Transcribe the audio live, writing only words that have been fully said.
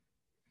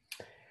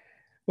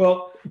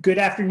Well, good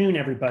afternoon,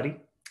 everybody,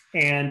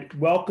 and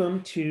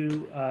welcome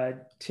to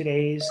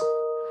today's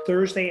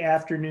Thursday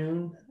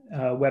afternoon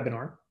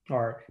webinar,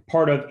 or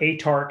part of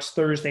ATARC's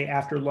Thursday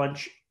After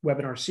Lunch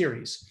webinar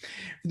series.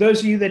 For those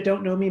of you that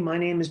don't know me, my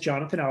name is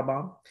Jonathan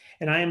Albaum,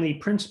 and I am the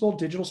Principal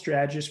Digital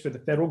Strategist for the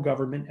federal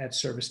government at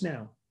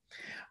ServiceNow.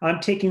 I'm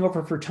taking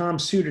over for Tom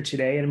Suter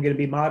today, and I'm going to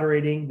be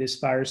moderating this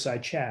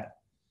fireside chat.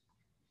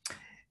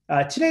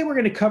 Today, we're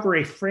going to cover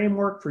a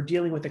framework for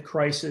dealing with a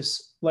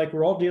crisis like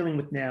we're all dealing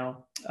with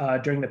now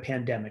during the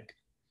pandemic.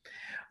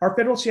 Our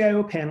federal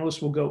CIO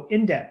panelists will go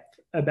in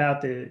depth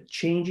about the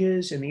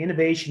changes and the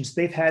innovations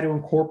they've had to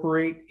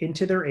incorporate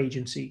into their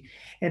agency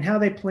and how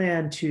they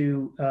plan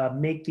to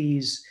make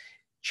these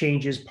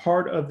changes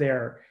part of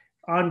their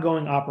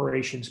ongoing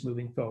operations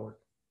moving forward.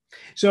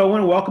 So I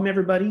want to welcome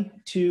everybody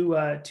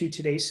to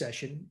today's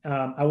session.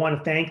 I want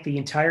to thank the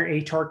entire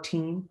ATARC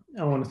team.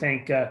 I want to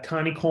thank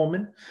Connie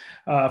Coleman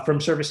from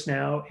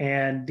ServiceNow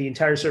and the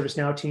entire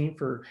ServiceNow team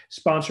for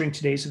sponsoring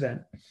today's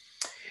event.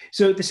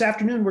 So this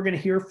afternoon, we're going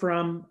to hear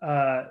from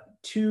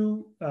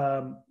two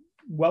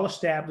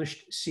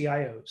well-established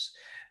CIOs.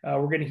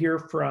 We're going to hear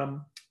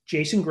from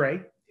Jason Gray,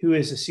 who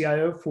is a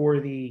CIO for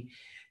the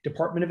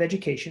Department of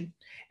Education.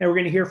 And we're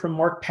going to hear from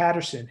Mark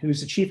Patterson, who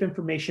is the Chief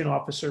Information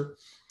Officer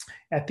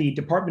at the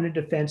Department of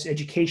Defense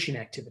Education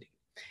Activity.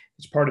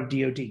 It's part of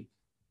DoD.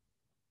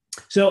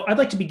 So I'd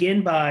like to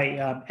begin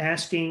by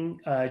asking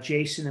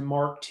Jason and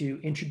Mark to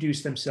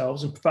introduce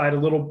themselves and provide a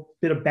little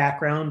bit of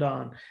background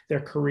on their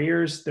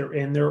careers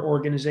and their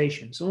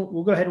organizations. So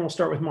we'll go ahead and we'll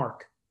start with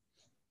Mark.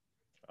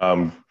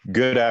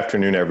 Good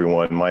afternoon,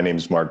 everyone. My name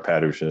is Mark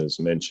Patterson, as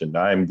mentioned.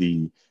 I'm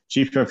the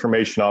Chief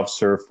Information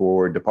Officer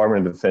for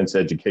Department of Defense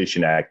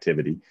Education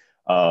Activity.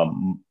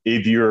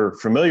 If you're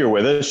familiar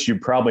with us, you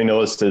probably know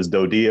us as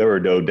DODEA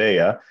or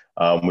DODEA.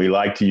 We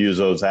like to use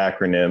those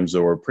acronyms,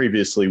 or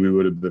previously we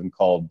would have been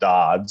called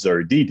DODS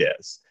or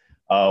DDES.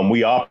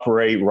 We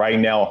operate right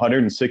now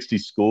 160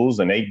 schools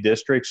in 8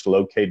 districts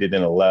located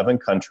in 11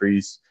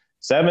 countries,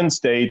 7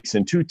 states,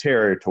 and 2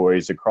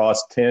 territories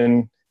across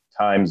 10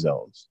 time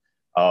zones.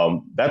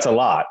 That's a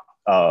lot.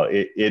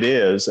 It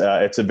is.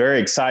 It's a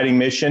very exciting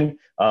mission.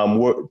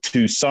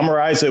 To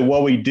summarize it,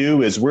 what we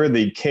do is we're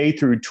the K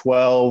through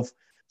 12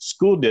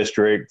 school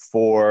district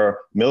for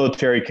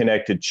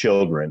military-connected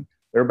children.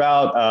 There are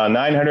about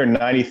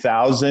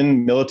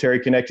 990,000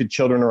 military-connected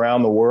children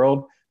around the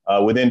world.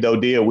 Within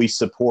DODEA, we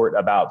support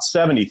about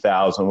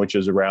 70,000, which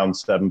is around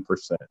 7%.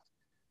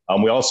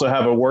 We also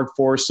have a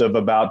workforce of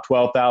about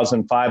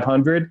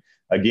 12,500.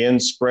 Again,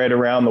 spread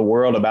around the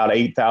world. About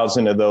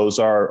 8,000 of those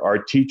are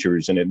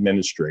teachers and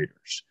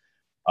administrators.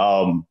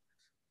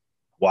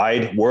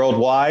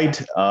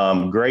 Worldwide,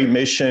 great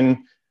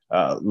mission.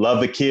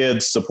 Love the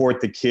kids,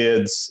 support the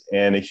kids,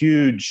 and a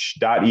huge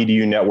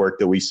 .edu network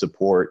that we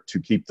support to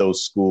keep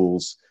those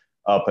schools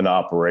up and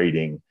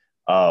operating.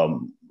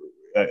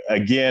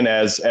 Again,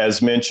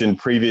 as mentioned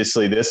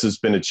previously, this has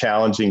been a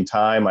challenging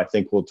time. I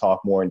think we'll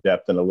talk more in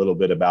depth in a little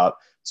bit about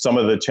some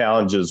of the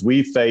challenges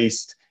we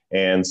faced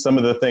and some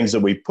of the things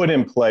that we put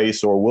in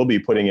place or will be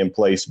putting in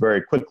place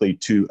very quickly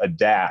to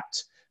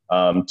adapt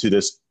to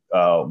this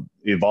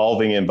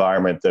evolving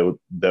environment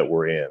that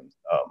we're in.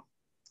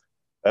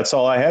 That's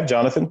all I have,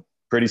 Jonathan.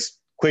 Pretty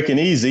quick and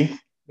easy.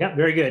 Yeah,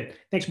 very good.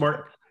 Thanks,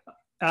 Mark.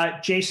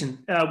 Jason,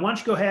 why don't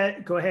you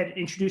go ahead and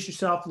introduce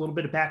yourself, a little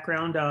bit of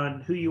background on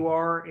who you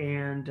are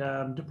and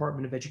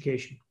Department of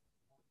Education.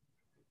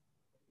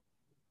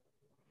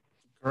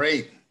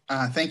 Great.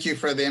 Thank you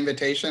for the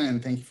invitation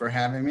and thank you for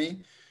having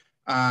me.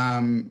 I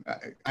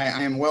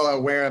am well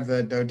aware of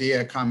the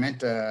DODEA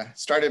comment.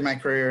 Started my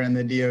career in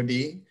the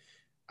DoD.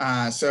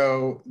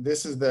 So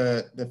this is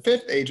the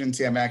 5th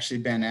agency I've actually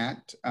been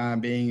at,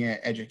 being in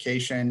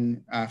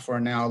education for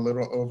now a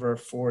little over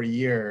 4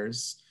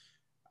 years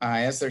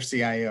as their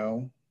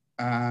CIO.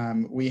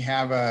 We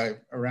have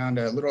around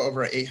a little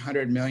over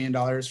 $800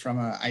 million from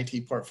an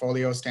IT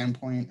portfolio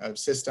standpoint of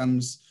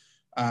systems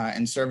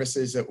and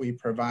services that we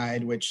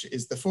provide, which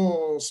is the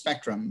full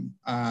spectrum.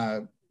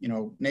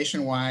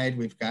 Nationwide,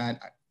 we've got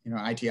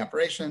IT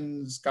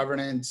operations,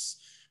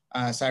 governance,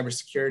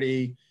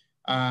 cybersecurity.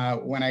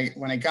 When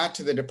I got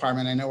to the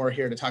department, I know we're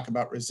here to talk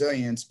about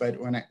resilience, but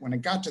when I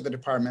got to the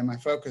department, my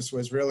focus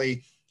was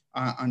really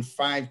on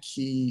 5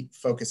 key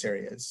focus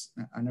areas.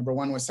 Number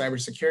 1 was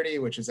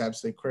cybersecurity, which is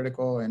absolutely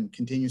critical and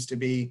continues to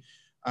be.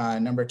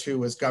 Number 2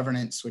 was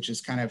governance, which is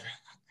kind of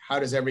how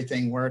does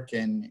everything work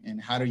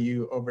and how do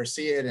you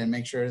oversee it and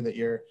make sure that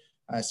you're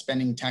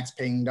spending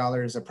tax-paying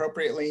dollars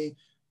appropriately.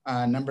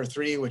 Number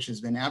 3, which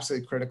has been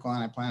absolutely critical,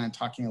 and I plan on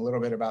talking a little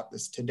bit about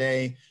this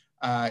today,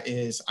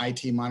 is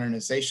IT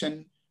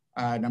modernization.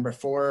 Number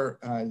 4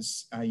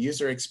 is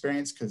user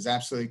experience, because it's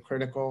absolutely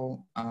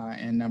critical.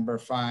 And number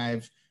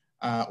 5,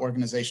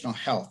 organizational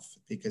health,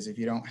 because if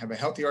you don't have a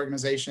healthy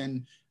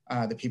organization,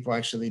 the people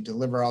actually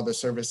deliver all the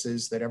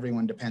services that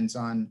everyone depends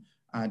on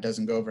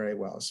doesn't go very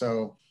well.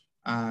 So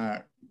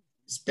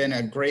it's been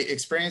a great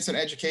experience in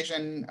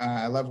education.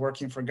 I love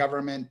working for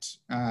government.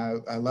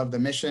 I love the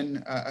mission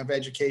of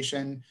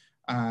education.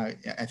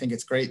 I think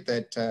it's great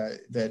that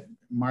that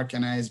Mark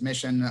and I's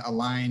mission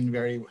align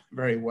very,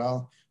 very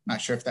well. Not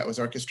sure if that was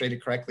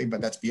orchestrated correctly,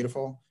 but that's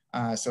beautiful.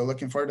 So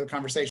looking forward to the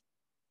conversation.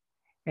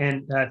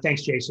 And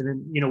thanks, Jason.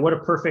 And what a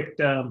perfect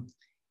set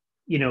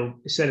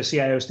of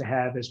CIOs to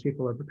have as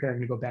people are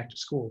preparing to go back to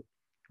school,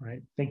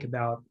 right? Think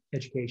about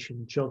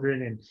education,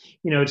 children, and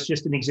it's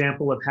just an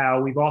example of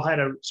how we've all had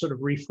to sort of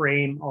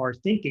reframe our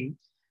thinking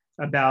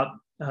about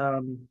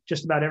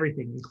just about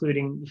everything,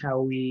 including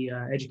how we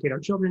educate our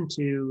children,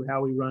 to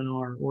how we run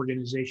our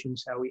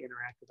organizations, how we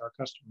interact with our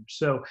customers.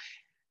 So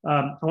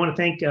I want to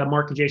thank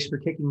Mark and Jason for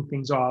kicking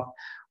things off.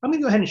 I'm going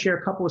to go ahead and share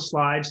a couple of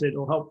slides that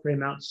will help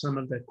frame out some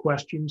of the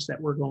questions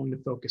that we're going to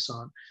focus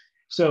on.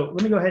 So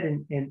let me go ahead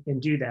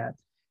and do that.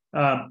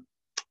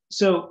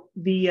 So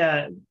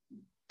the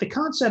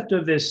concept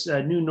of this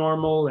new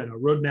normal and a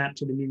roadmap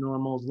to the new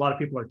normal, a lot of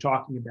people are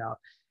talking about.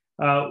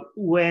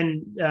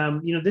 When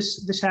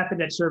this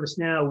happened at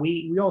ServiceNow,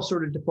 we all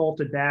sort of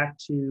defaulted back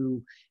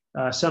to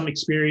some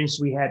experience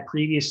we had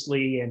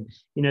previously, and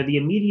the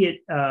immediate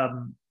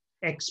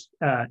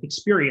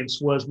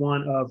experience was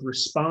one of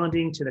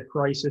responding to the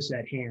crisis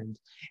at hand.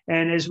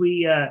 And as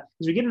we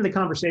get into the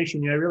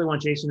conversation, I really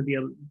want Jason to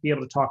be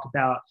able to talk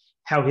about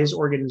how his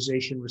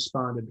organization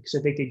responded, because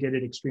I think they did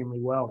it extremely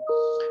well.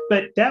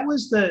 But that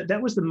was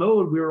the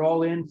mode we were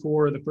all in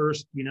for the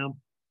first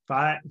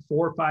 4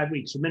 or 5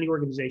 weeks. So many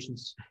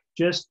organizations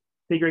just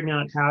figuring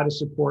out how to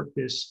support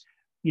this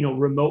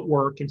remote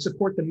work and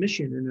support the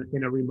mission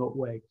in a remote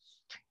way.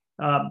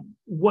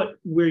 What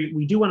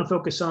we do want to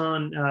focus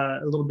on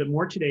a little bit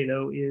more today,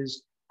 though,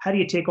 is how do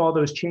you take all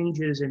those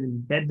changes and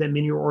embed them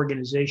in your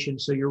organization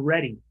so you're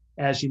ready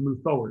as you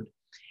move forward?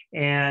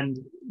 And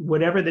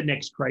whatever the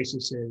next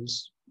crisis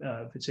is,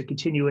 if it's a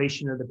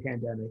continuation of the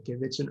pandemic,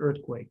 if it's an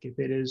earthquake, if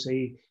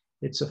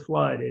it's a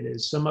flood, it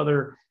is some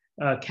other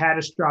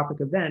catastrophic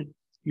event,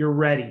 you're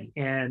ready.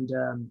 And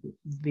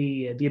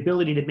the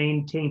ability to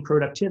maintain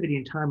productivity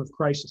in time of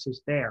crisis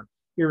is there,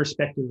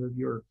 irrespective of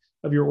your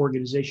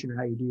organization or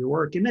how you do your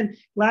work. And then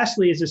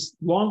lastly is this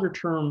longer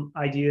term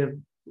idea of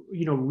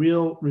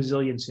real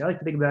resiliency. I like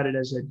to think about it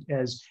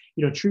as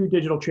true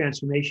digital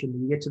transformation.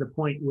 When you get to the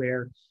point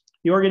where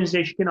the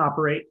organization can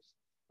operate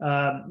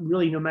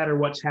really no matter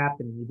what's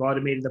happening. You've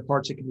automated the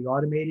parts that can be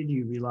automated.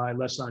 You rely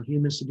less on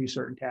humans to do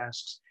certain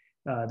tasks.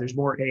 There's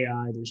more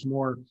AI. There's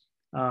more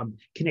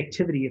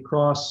connectivity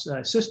across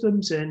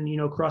systems and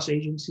across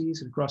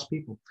agencies and across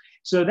people.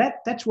 So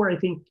that's where I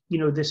think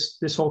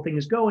this whole thing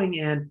is going.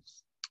 And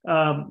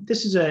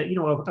this is a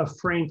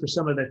frame for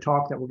some of the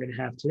talk that we're going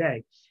to have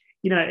today.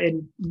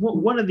 And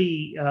one of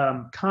the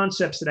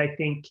concepts that I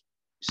think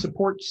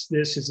supports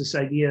this is this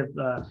idea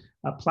of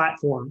a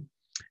platform.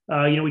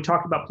 We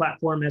talked about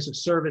platform as a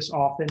service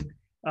often.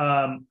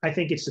 I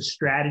think it's a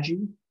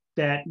strategy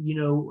that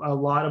a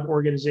lot of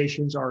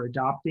organizations are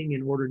adopting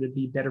in order to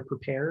be better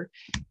prepared.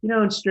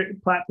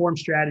 And platform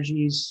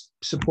strategies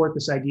support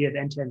this idea of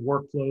end-to-end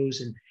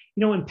workflows and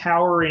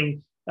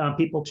empowering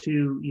people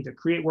to either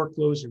create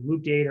workflows or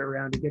move data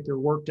around to get their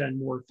work done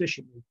more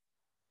efficiently.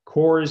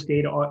 Core is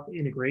data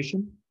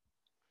integration.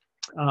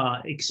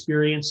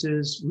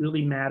 Experiences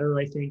really matter,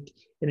 I think,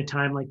 in a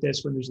time like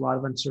this when there's a lot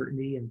of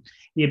uncertainty, and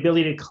the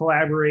ability to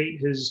collaborate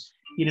has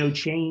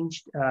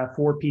changed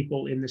for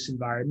people in this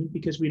environment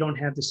because we don't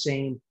have the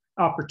same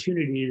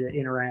opportunity to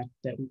interact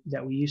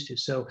that we used to.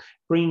 So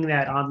bringing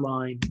that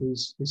online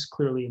is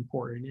clearly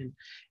important. And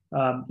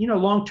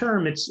long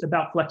term, it's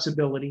about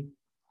flexibility,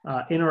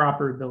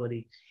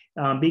 interoperability,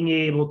 being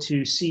able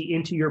to see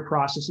into your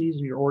processes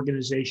and your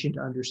organization to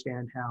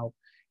understand how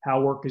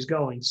work is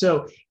going.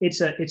 So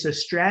it's a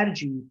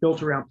strategy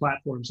built around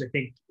platforms, I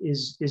think,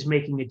 is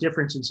making a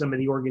difference in some of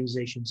the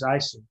organizations I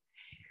see.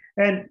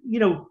 And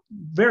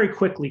very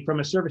quickly from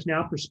a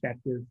ServiceNow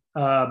perspective,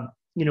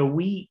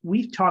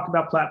 we talk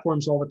about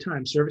platforms all the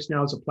time.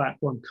 ServiceNow is a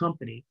platform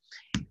company.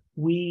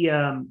 We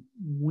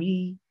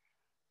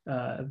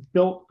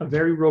built a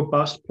very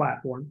robust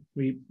platform.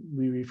 We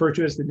refer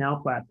to it as the Now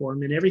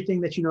platform, and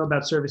everything that you know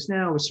about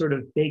ServiceNow is sort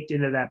of baked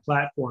into that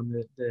platform.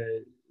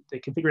 The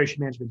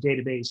configuration management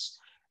database,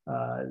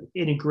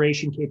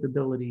 integration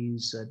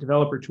capabilities,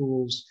 developer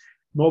tools,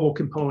 mobile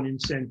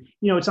components, and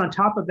it's on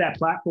top of that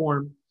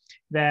platform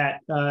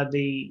that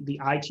the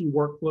IT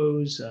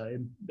workflows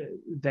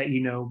that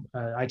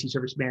IT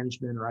service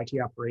management or IT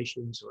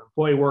operations or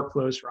employee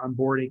workflows for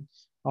onboarding,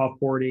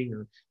 offboarding,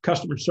 or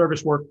customer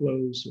service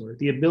workflows, or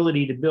the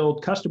ability to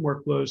build custom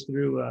workflows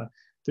through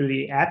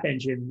the App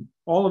Engine.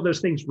 All of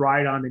those things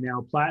ride on the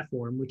Now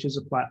platform, which is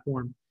a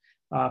platform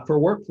for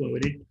workflow.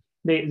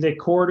 The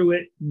core to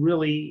it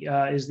really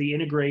is the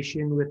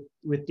integration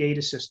with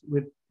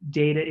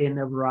data in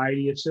a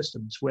variety of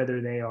systems,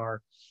 whether they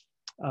are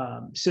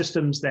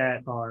systems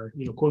that are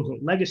quote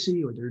unquote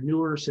legacy or they're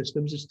newer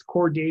systems. It's the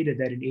core data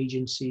that an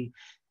agency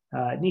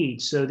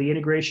needs. So the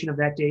integration of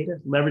that data,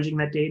 leveraging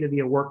that data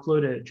via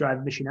workflow to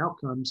drive mission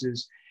outcomes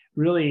is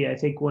really, I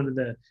think, one of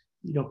the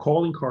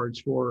calling cards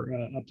for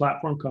a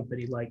platform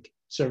company like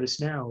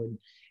ServiceNow. And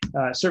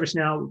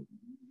ServiceNow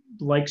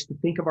likes to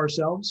think of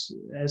ourselves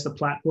as the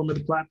platform of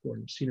the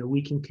platforms.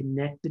 We can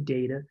connect the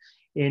data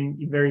in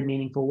very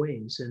meaningful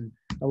ways and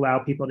allow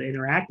people to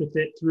interact with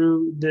it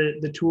through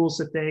the tools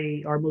that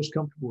they are most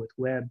comfortable with: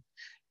 web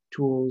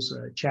tools,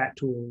 chat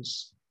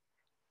tools,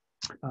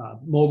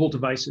 mobile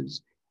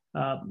devices.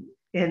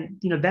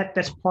 And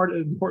that's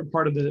important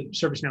part of the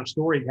ServiceNow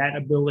story, that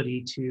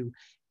ability to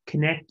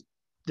connect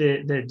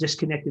the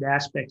disconnected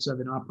aspects of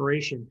an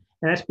operation.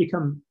 And that's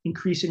become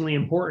increasingly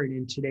important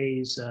in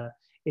today's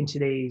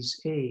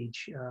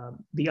age.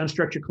 The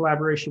unstructured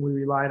collaboration we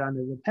relied on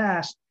in the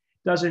past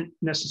doesn't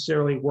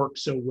necessarily work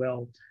so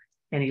well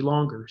any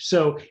longer.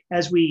 So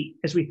as we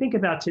think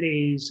about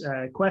today's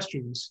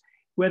questions,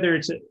 whether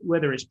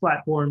it's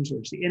platforms or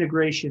it's the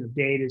integration of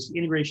data, it's the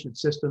integration of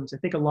systems, I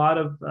think a lot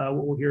of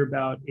what we'll hear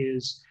about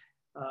is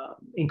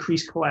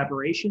increased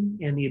collaboration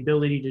and the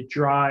ability to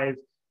drive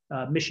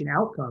mission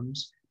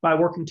outcomes by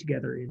working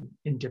together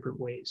in different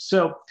ways.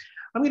 So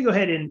I'm going to go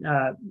ahead and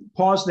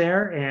pause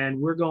there, and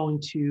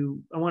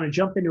I want to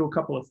jump into a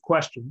couple of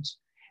questions.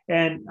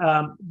 And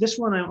this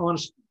one I want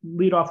to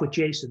lead off with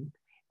Jason.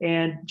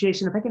 And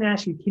Jason, if I can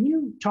ask you, can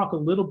you talk a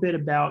little bit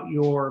about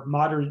your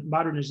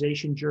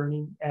modernization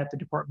journey at the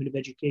Department of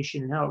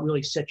Education and how it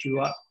really set you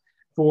up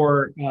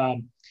for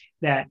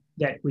that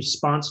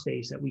response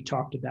phase that we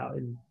talked about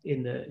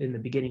in the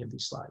beginning of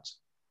these slides?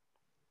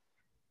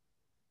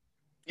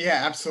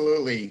 Yeah,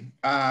 absolutely.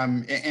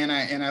 And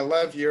I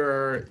love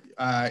your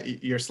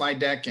slide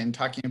deck and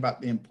talking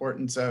about the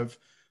importance of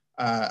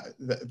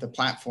the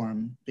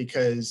platform,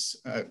 because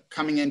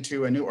coming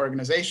into a new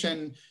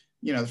organization,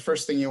 the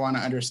first thing you want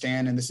to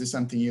understand, and this is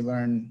something you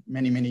learned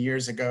many, many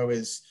years ago,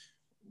 is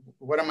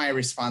what am I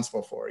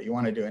responsible for? You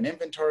want to do an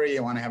inventory,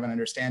 you want to have an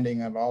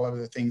understanding of all of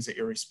the things that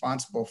you're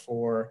responsible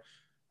for,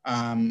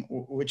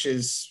 which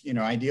is,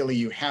 ideally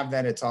you have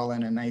that, it's all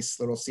in a nice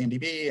little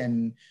CMDB,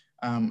 and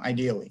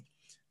ideally.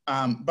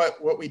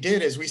 But what we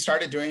did is we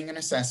started doing an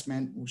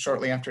assessment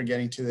shortly after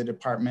getting to the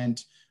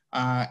department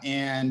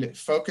and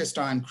focused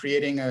on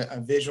creating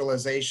a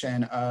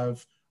visualization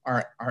of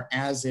our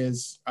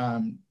as-is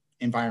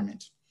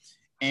environment.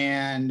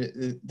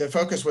 And the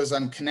focus was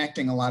on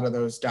connecting a lot of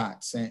those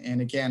dots. And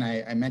again,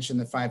 I mentioned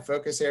the 5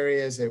 focus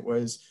areas. It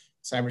was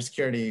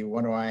cybersecurity,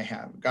 what do I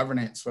have?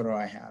 Governance, what do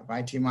I have?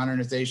 IT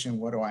modernization,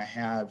 what do I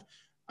have?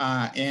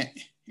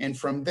 And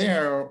from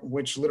there,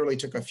 which literally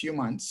took a few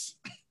months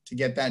to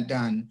get that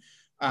done,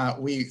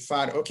 we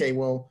thought, okay,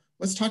 well,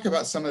 let's talk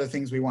about some of the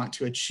things we want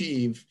to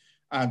achieve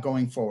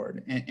going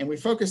forward. And we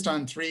focused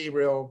on 3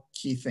 real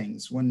key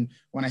things. When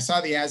I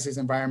saw the as-is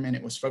environment,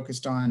 it was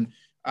focused on,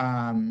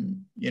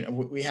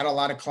 we had a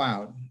lot of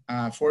cloud.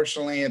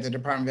 Fortunately, at the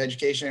Department of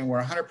Education,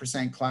 we're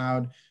 100%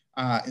 cloud.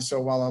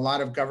 So while a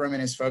lot of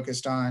government is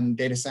focused on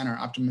data center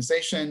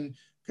optimization,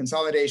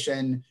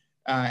 consolidation,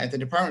 at the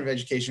Department of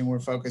Education, we're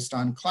focused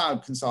on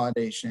cloud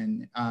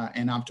consolidation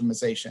and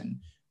optimization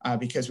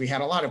because we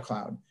had a lot of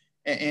cloud.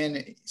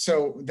 And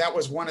so that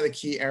was one of the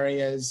key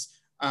areas.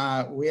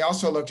 We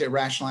also looked at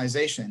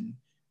rationalization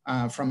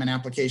from an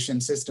application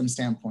system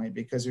standpoint,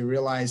 because we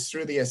realized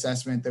through the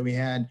assessment that we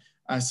had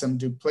some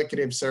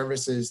duplicative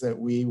services that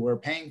we were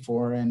paying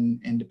for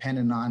and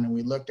dependent on, and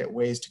we looked at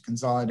ways to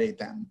consolidate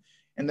them.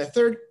 And the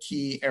third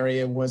key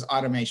area was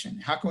automation.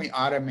 How can we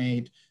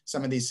automate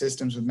some of these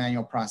systems with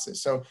manual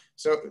process?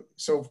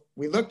 So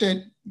we looked at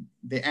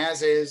the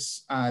as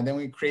is, then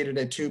we created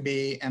a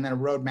to-be, and then a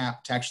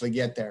roadmap to actually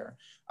get there.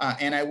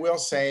 And I will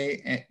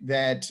say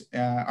that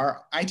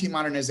our IT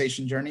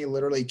modernization journey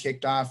literally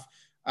kicked off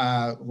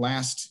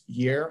last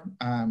year.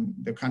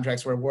 The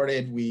contracts were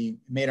awarded. We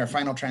made our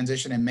final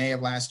transition in May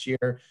of last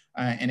year,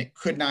 and it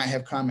could not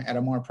have come at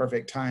a more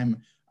perfect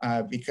time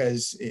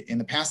because in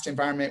the past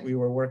environment, we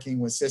were working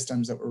with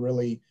systems that were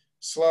really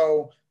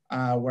slow,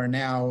 where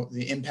now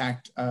the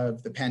impact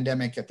of the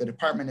pandemic at the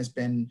department has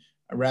been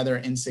rather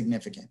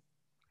insignificant.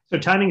 So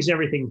timing is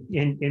everything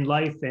in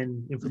life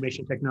and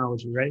information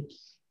technology, right?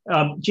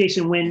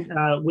 Jason,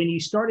 when you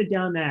started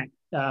down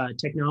that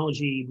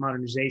technology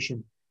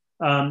modernization,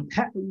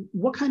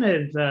 what kind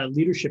of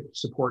leadership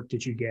support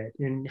did you get,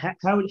 and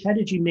how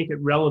did you make it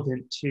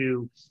relevant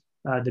to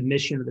the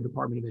mission of the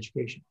Department of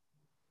Education?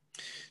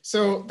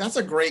 So that's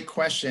a great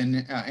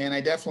question, and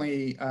I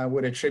definitely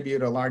would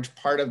attribute a large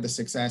part of the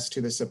success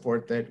to the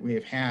support that we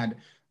have had.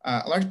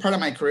 A large part of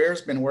my career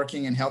has been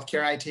working in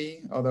healthcare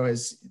IT, although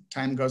as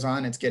time goes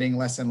on, it's getting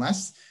less and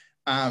less.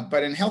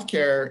 But in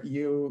healthcare,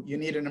 you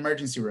need an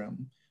emergency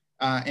room.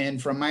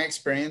 And from my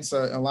experience,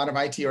 a lot of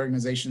IT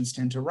organizations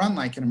tend to run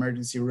like an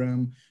emergency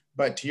room.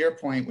 But to your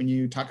point, when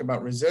you talk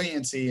about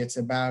resiliency, it's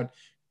about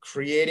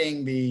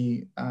creating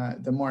the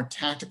more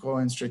tactical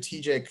and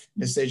strategic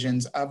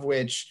decisions, of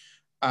which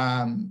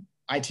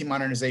IT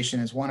modernization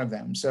is one of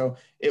them. So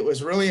it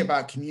was really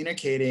about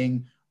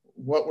communicating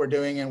what we're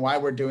doing and why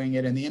we're doing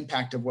it and the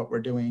impact of what we're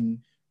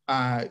doing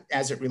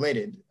as it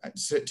related.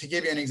 So to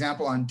give you an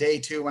example, on day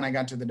 2, when I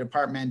got to the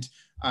department,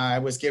 I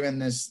was given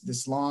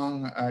this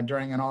long,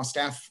 during an all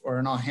staff or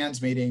an all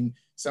hands meeting,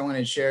 someone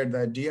had shared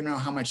that, do you know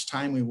how much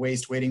time we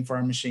waste waiting for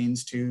our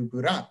machines to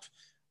boot up?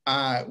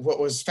 what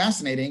was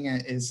fascinating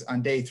is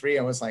on day 3,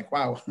 I was like,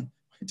 wow, what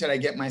did I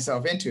get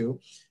myself into?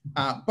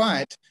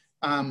 But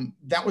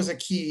that was a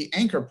key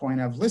anchor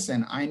point of,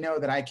 listen, I know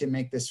that I can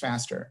make this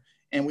faster.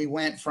 And we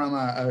went from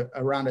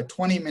around a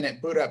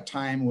 20-minute boot up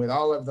time with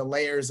all of the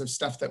layers of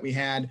stuff that we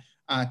had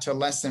to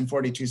less than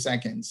 42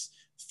 seconds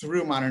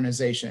through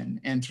modernization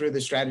and through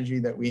the strategy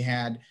that we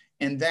had.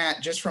 And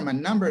that, just from a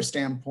number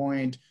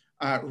standpoint,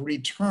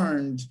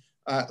 returned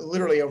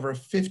literally over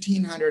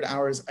 1,500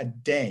 hours a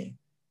day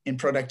in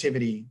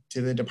productivity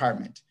to the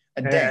department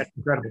a day. That's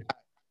incredible.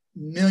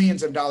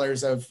 Millions of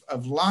dollars of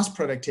lost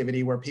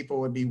productivity where people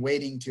would be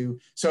waiting to.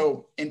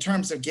 So in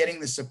terms of getting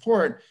the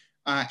support,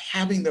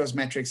 having those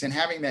metrics and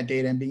having that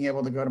data and being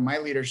able to go to my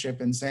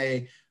leadership and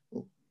say,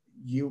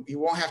 you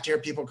won't have to hear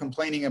people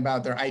complaining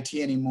about their IT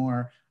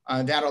anymore.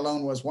 That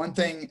alone was one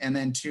thing. And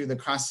then 2, the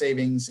cost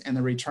savings and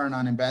the return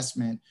on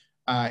investment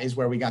is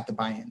where we got the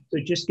buy-in. So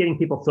just getting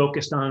people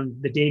focused on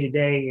the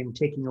day-to-day and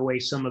taking away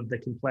some of the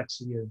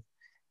complexity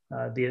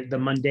of the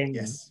mundane.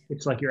 Yes.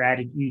 It's like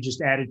you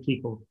just added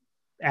people,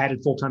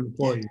 added full-time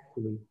employees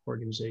to the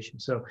organization.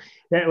 So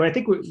I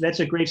think that's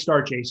a great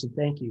start, Jason.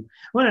 Thank you.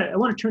 I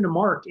want to turn to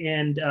Mark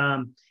and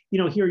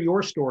hear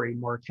your story,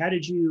 Mark. How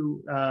did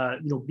you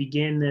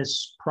begin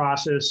this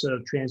process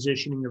of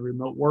transitioning to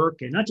remote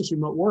work, and not just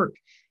remote work,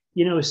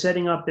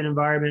 setting up an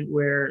environment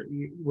where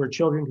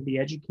children could be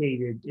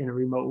educated in a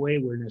remote way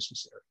where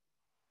necessary?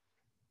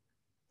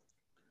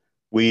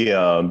 We,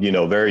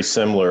 very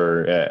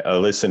similar. I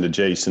listened to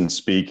Jason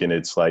speak, and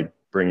it's like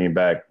bringing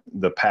back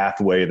the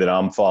pathway that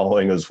I'm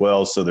following as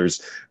well. So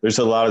there's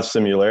a lot of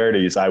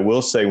similarities. I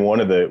will say one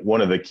of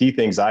the key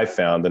things I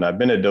found, and I've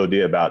been at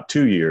DoDEA about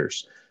 2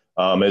 years,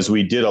 as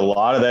we did a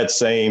lot of that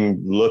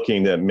same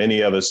looking that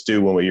many of us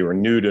do when we were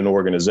new to an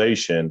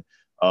organization.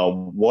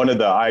 One of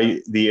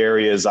the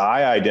areas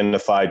I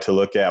identified to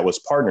look at was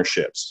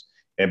partnerships,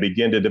 and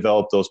begin to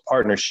develop those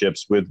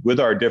partnerships with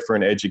our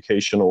different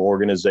educational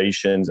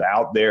organizations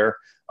out there,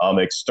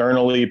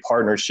 externally,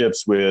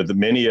 partnerships with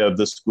many of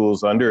the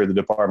schools under the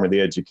Department of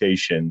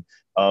Education,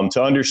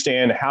 to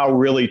understand how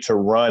really to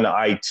run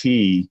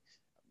IT,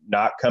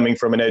 not coming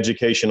from an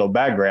educational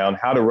background,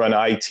 how to run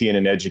IT in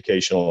an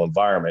educational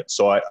environment.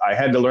 So I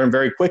had to learn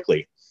very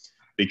quickly,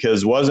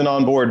 because wasn't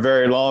on board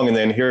very long. And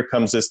then here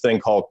comes this thing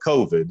called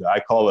COVID. I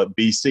call it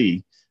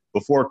BC.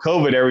 Before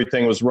COVID,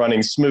 everything was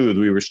running smooth.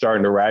 We were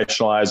starting to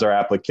rationalize our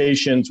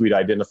applications. We'd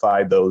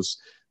identified those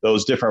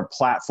different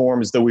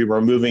platforms that we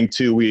were moving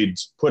to. We'd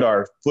put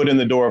our foot in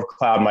the door of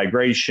cloud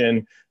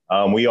migration.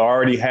 We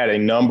already had a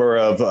number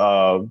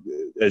of,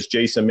 as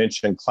Jason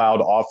mentioned,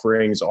 cloud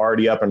offerings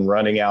already up and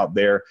running out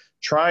there,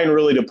 trying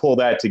really to pull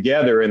that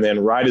together. And then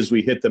right as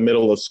we hit the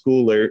middle of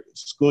school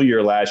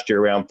year last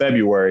year, around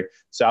February,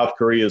 South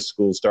Korea's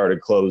schools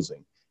started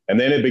closing. And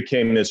then it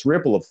became this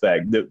ripple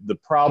effect. The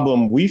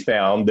problem we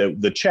found,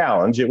 that the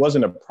challenge, it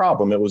wasn't a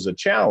problem, it was a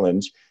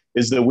challenge,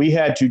 is that we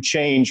had to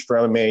change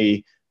from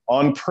a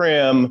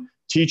on-prem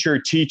teacher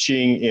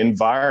teaching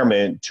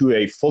environment to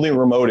a fully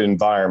remote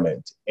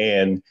environment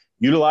and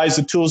utilize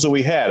the tools that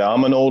we had.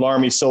 I'm an old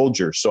Army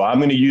soldier, so I'm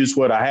going to use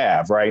what I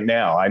have right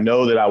now. I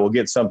know that I will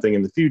get something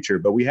in the future,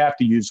 but we have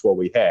to use what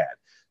we had.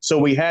 So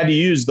we had to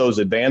use those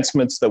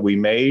advancements that we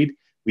made.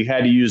 We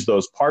had to use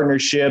those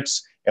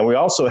partnerships. And we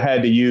also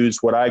had to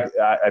use what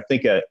I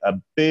think a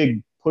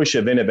big push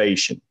of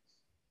innovation.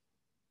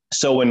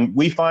 So when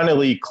we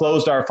finally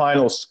closed our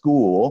final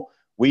school,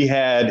 we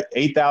had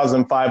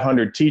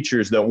 8,500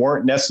 teachers that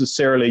weren't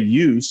necessarily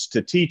used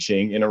to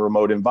teaching in a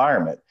remote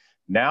environment.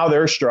 Now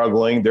they're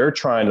struggling, they're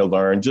trying to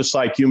learn, just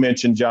like you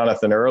mentioned,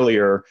 Jonathan,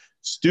 earlier.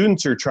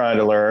 Students are trying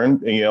to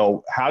learn,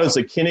 how does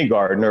a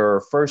kindergartner or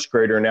a first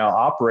grader now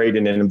operate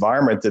in an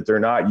environment that they're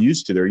not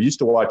used to? They're used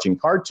to watching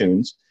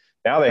cartoons.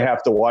 Now they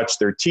have to watch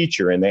their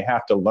teacher, and they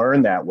have to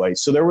learn that way.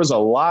 So there was a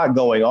lot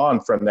going on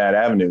from that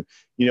avenue.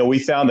 We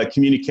found that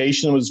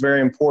communication was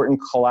very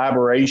important.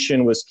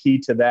 Collaboration was key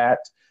to that.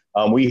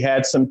 We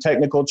had some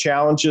technical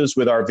challenges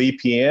with our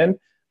VPN.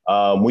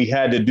 We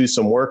had to do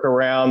some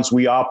workarounds.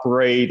 We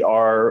operate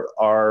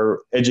our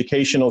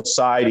educational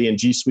side in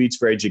G Suites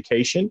for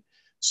Education.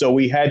 So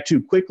we had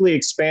to quickly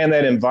expand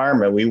that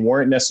environment. We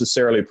weren't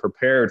necessarily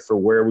prepared for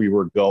where we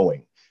were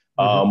going.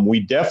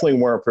 We definitely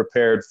weren't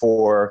prepared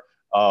for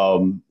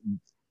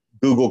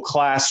Google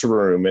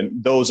Classroom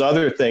and those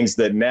other things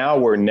that now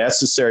were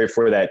necessary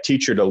for that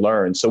teacher to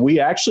learn. So we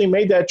actually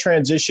made that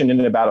transition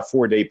in about a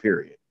 4-day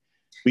period.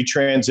 We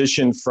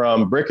transitioned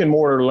from brick and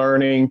mortar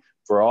learning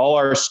for all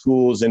our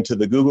schools into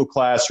the Google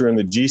Classroom,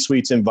 the G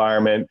Suites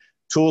environment,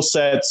 tool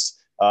sets,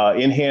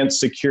 enhanced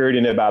security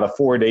in about a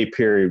 4-day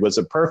period. Was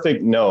it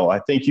perfect? No. I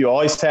think you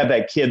always have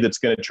that kid that's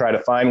going to try to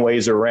find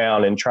ways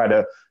around and try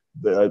to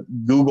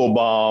Google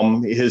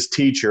bomb his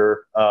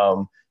teacher.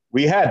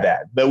 We had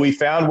that, but we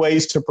found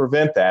ways to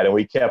prevent that, and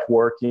we kept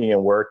working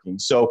and working.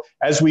 So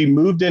as we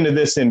moved into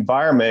this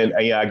environment,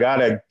 I got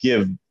to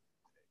give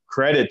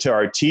credit to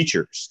our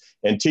teachers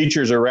and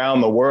teachers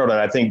around the world. And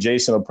I think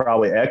Jason will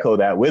probably echo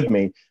that with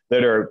me,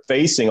 that are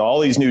facing all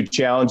these new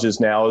challenges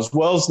now, as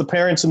well as the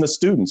parents and the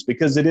students,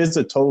 because it is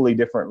a totally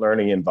different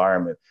learning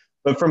environment.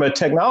 But from a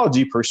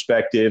technology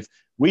perspective,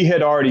 we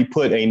had already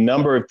put a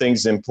number of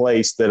things in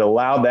place that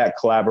allowed that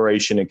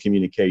collaboration and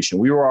communication.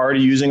 We were already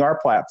using our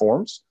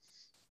platforms.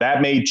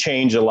 That made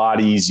change a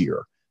lot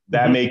easier.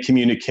 That made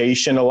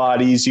communication a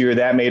lot easier.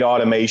 That made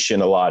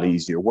automation a lot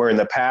easier. Where in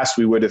the past,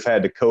 we would have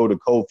had to code a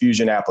Cold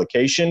Fusion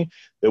application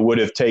that would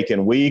have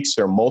taken weeks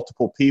or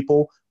multiple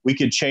people. We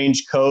could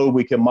change code.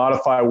 We could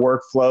modify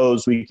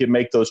workflows. We could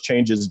make those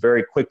changes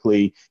very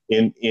quickly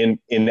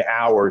in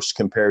hours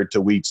compared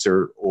to weeks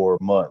or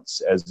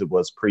months as it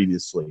was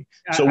previously.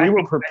 So we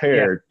were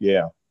prepared.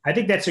 Yeah. I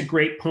think that's a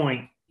great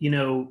point. You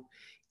know,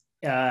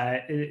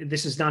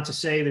 this is not to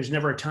say there's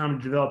never a time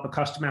to develop a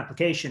custom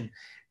application,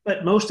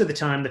 but most of the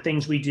time, the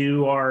things we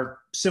do are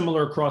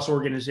similar across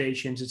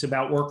organizations. It's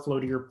about workflow,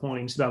 to your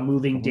point. It's about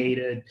moving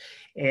data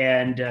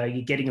and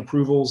getting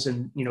approvals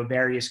and, you know,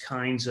 various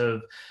kinds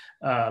of,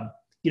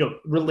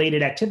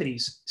 related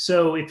activities.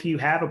 So if you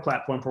have a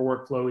platform for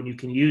workflow and you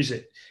can use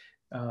it,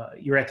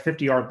 you're at the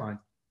 50-yard line,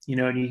 you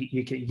know, and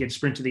you can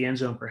sprint to the end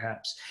zone,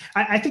 perhaps.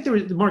 I think there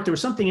was, Mark, there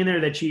was something in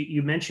there that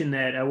you mentioned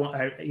that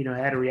I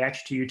had a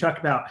reaction to. You talked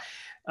about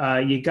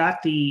you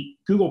got the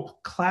Google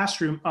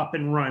Classroom up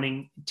and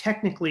running.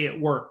 Technically, it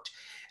worked.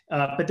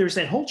 But there's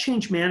that whole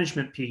change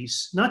management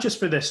piece, not just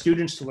for the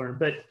students to learn,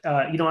 but,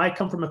 I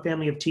come from a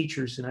family of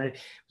teachers, and I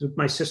was with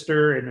my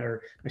sister and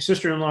my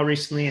sister-in-law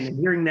recently, and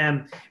hearing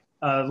them,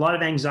 a lot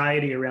of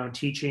anxiety around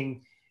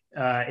teaching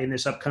in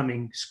this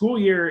upcoming school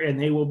year, and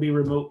they will be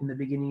remote in the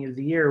beginning of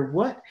the year.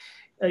 What,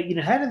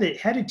 how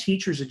did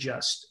teachers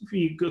adjust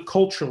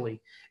culturally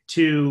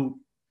to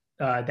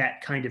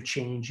that kind of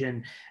change?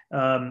 And,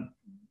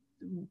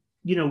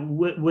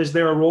 was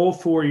there a role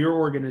for your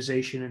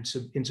organization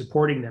in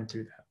supporting them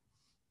through that?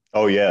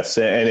 Oh, yes.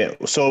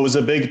 So it was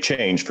a big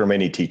change for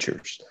many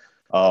teachers.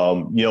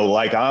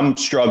 Like I'm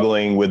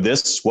struggling with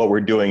this, what we're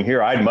doing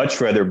here. I'd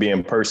much rather be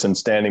in person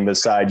standing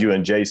beside you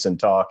and Jason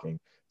talking.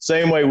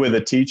 Same way with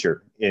a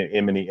teacher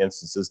in many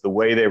instances, the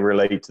way they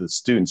relate to the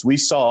students. We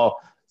saw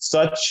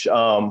such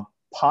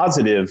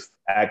positive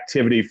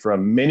activity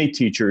from many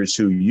teachers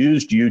who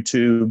used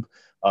YouTube,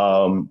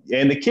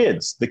 and the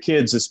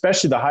kids,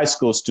 especially the high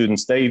school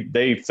students,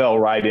 they fell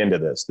right into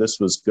this. This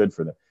was good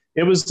for them.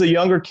 It was the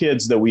younger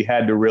kids that we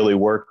had to really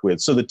work with.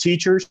 So the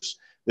teachers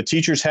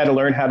had to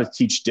learn how to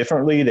teach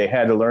differently. They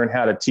had to learn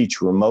how to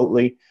teach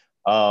remotely,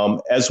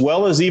 as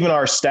well as even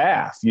our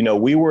staff. You know,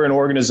 we were an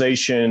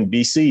organization,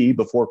 BC,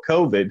 before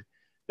COVID,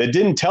 that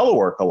didn't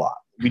telework a lot.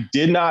 We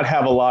did not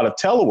have a lot of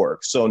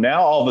telework. So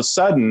now all of a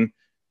sudden,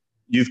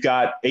 you've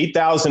got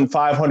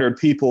 8,500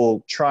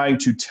 people trying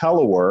to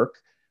telework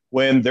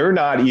when they're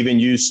not even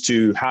used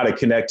to how to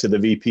connect to the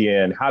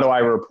VPN. How do I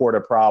report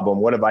a problem?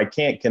 What if I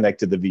can't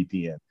connect to the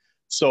VPN?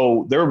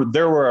 So there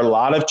were a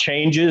lot of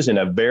changes in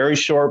a very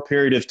short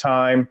period of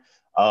time.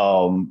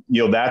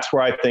 That's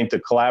where I think the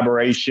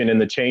collaboration and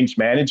the change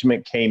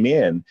management came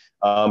in.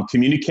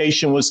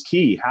 Communication was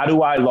key. How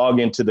do I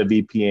log into the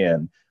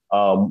VPN?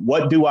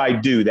 What do I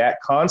do?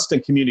 That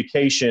constant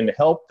communication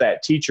helped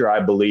that teacher, I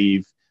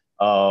believe,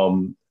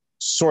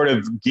 sort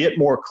of get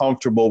more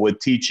comfortable with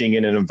teaching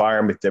in an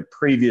environment that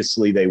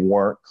previously they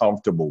weren't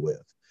comfortable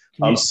with.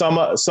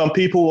 Some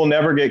people will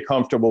never get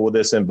comfortable with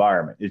this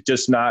environment. It's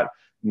just not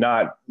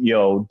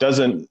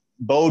doesn't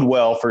bode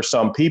well for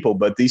some people,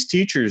 but these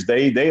teachers,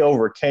 they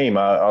overcame.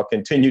 I'll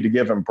continue to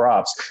give them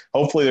props.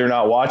 Hopefully they're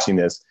not watching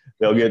this.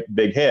 They'll get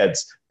big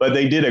heads, but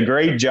they did a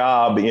great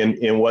job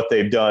in what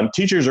they've done.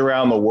 Teachers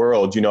around the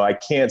world, I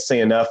can't say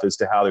enough as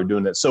to how they're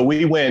doing that. So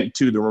we went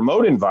to the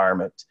remote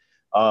environment.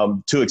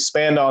 To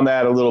expand on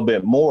that a little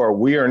bit more,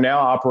 we are now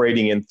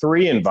operating in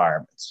 3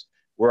 environments.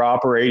 We're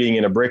operating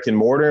in a brick and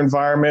mortar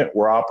environment,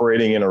 we're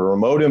operating in a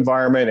remote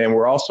environment, and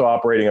we're also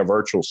operating a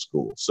virtual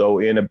school. So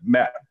in a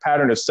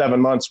pattern of 7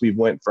 months, we've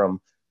went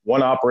from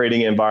 1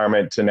 operating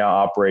environment to now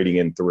operating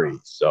in 3.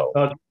 So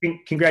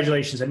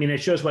congratulations. I mean, it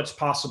shows what's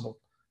possible,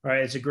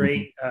 right? It's a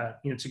great,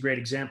 it's a great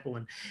example.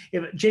 And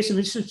Jason,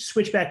 let's just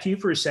switch back to you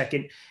for a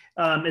second.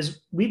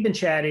 As we've been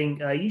chatting,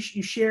 you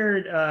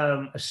shared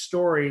a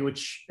story,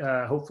 which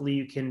hopefully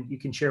you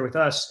can share with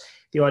us,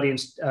 the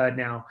audience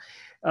now.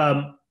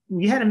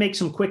 You had to make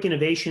some quick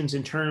innovations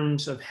in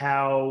terms of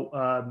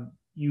how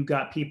you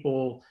got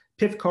people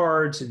PIF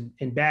cards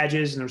and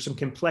badges, and there was some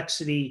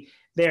complexity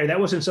there. That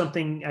wasn't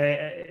something,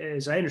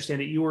 as I understand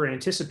it, you were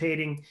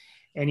anticipating,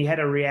 and you had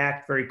to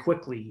react very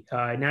quickly.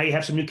 Now you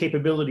have some new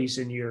capabilities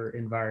in your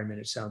environment,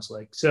 it sounds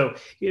like. So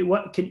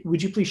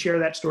would you please share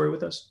that story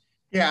with us?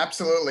 Yeah,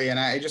 absolutely. And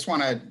I just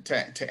wanted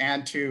to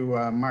add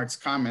to Mark's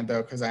comment,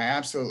 though, because I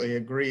absolutely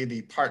agree.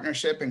 The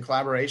partnership and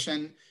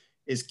collaboration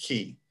is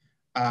key.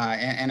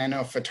 And I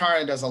know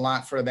FITARA does a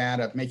lot for that,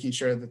 of making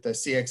sure that the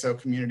CXO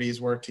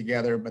communities work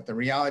together. But the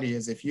reality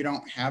is, if you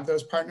don't have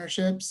those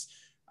partnerships,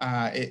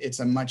 it's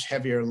a much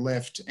heavier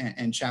lift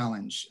and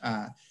challenge.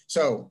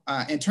 So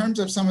in terms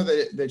of some of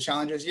the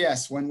challenges,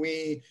 yes, when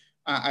we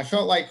I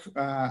felt like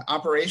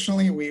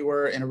operationally we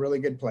were in a really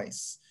good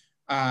place.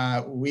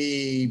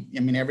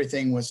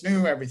 Everything was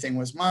new, everything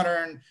was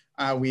modern.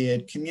 We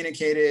had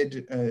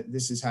communicated,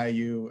 this is how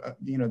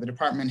the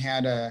department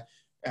had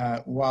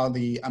while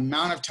the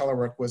amount of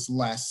telework was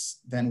less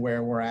than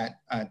where we're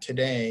at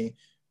today,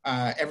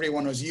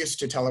 everyone was used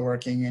to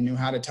teleworking and knew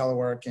how to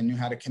telework and knew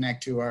how to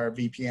connect to our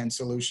VPN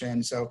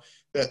solution. So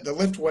the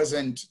lift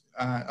wasn't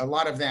a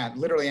lot of that.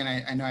 Literally, and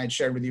I know I had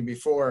shared with you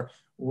before,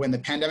 when the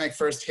pandemic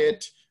first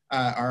hit,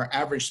 our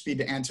average speed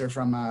to answer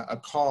from a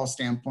call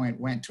standpoint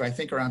went to, I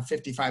think, around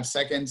 55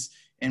 seconds.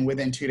 And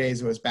within 2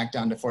 days, it was back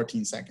down to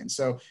 14 seconds.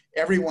 So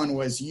everyone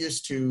was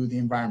used to the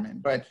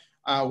environment. But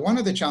one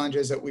of the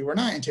challenges that we were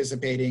not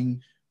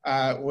anticipating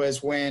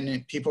was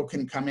when people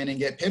couldn't come in and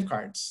get PIV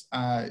cards.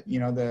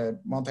 The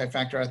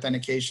multi-factor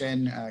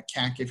authentication,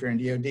 CAC if you're in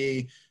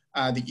DoD,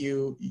 that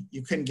you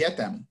couldn't get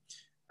them.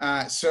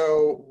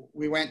 So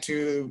we went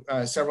to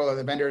several of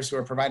the vendors who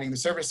are providing the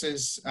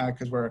services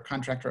because we're a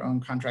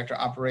contractor-owned,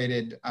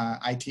 contractor-operated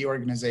IT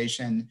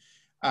organization.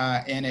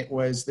 And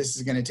this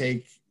is going to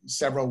take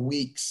several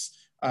weeks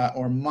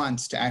or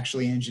months to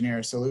actually engineer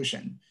a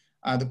solution.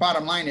 The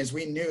bottom line is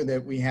we knew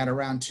that we had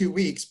around 2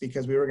 weeks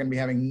because we were going to be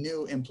having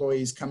new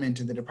employees come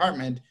into the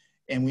department,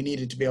 and we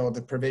needed to be able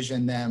to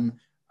provision them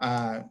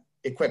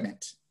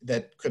equipment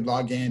that could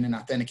log in and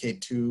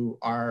authenticate to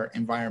our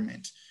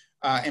environment.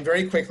 And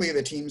very quickly,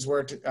 the teams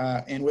worked,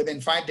 and within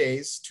 5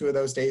 days, 2 of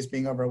those days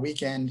being over a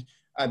weekend,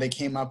 they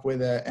came up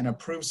with an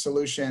approved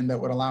solution that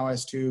would allow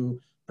us to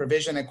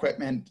provision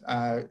equipment,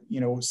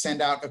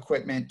 send out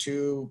equipment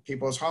to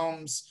people's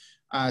homes.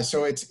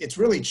 So it's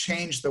really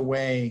changed the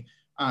way.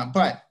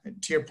 But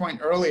to your point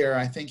earlier,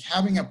 I think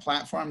having a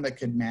platform that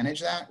could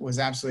manage that was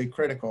absolutely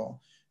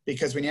critical,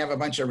 because when you have a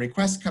bunch of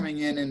requests coming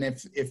in, and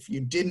if you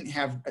didn't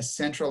have a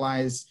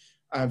centralized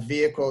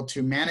vehicle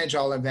to manage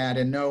all of that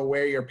and know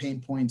where your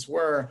pain points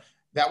were,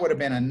 that would have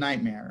been a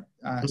nightmare.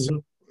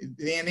 So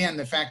in the end,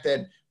 the fact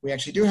that we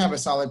actually do have a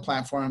solid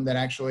platform that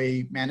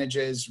actually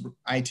manages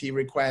IT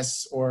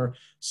requests or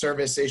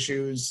service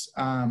issues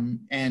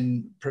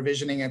and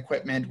provisioning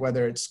equipment,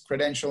 whether it's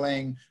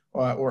credentialing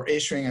or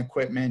issuing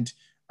equipment,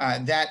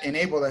 that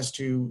enabled us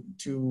to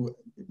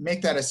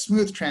make that a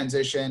smooth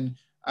transition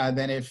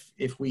than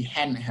if we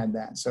hadn't had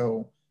that.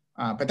 So,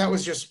 but that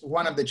was just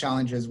one of the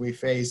challenges we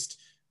faced.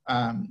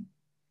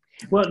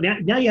 Well,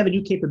 now you have a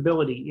new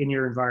capability in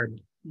your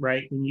environment,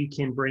 right? And you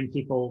can bring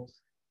people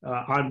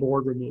on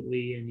board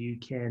remotely, and you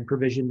can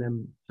provision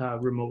them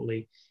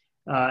remotely.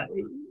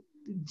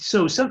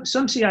 So some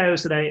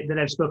CIOs that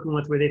I've spoken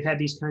with, where they've had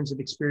these kinds of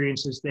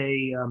experiences,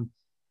 they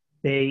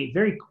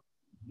very,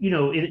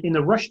 in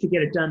the rush to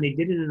get it done, they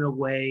did it in a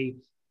way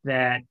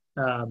that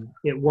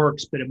it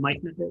works, but it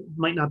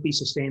might not be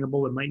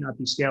sustainable. It might not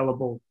be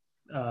scalable.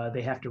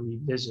 They have to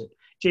revisit.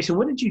 Jason,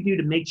 what did you do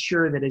to make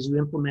sure that as you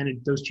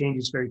implemented those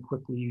changes very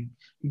quickly,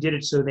 you did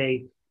it so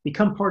they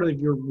become part of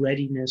your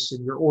readiness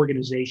and your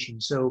organization?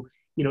 So,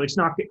 it's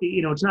not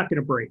going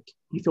to break.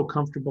 You feel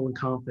comfortable and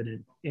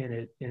confident in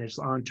it and its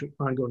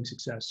ongoing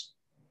success.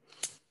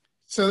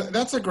 So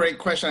that's a great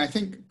question. I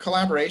think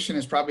collaboration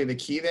is probably the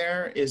key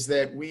there, is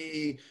that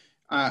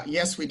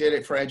yes, we did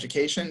it for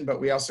education,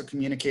 but we also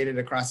communicated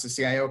across the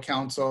CIO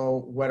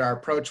Council what our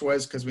approach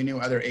was, because we knew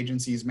other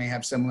agencies may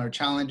have similar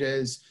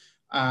challenges.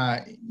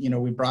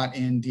 We brought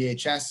in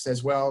DHS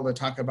as well to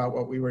talk about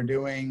what we were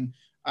doing.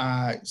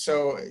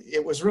 So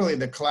it was really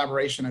the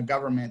collaboration of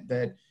government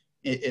that,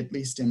 at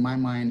least in my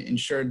mind,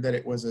 ensured that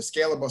it was a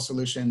scalable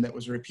solution that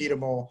was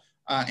repeatable.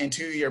 And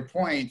to your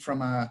point,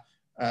 from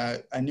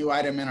a new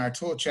item in our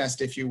tool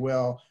chest, if you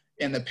will,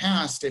 in the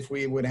past, if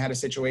we would have had a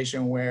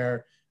situation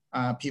where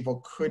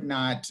people could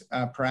not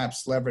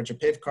perhaps leverage a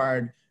PIV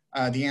card,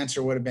 the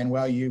answer would have been,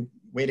 well, you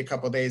wait a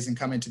couple of days and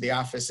come into the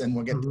office and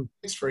we'll get the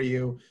fix for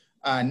you.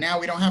 Now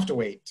we don't have to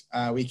wait.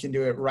 We can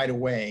do it right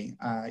away.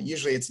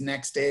 Usually it's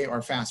next day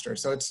or faster.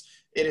 So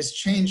it has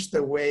changed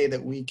the way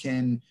that we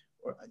can,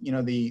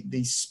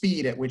 the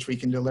speed at which we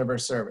can deliver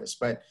service.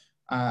 But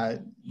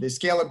the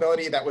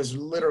scalability, that was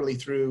literally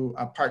through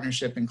a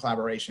partnership and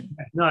collaboration.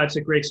 No, it's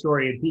a great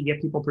story. If you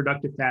get people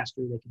productive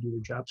faster, they can do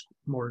their jobs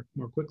more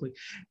quickly.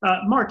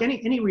 Mark,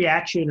 any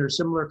reaction or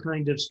similar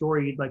kind of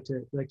story you'd like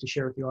to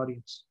share with the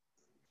audience?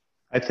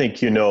 I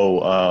think,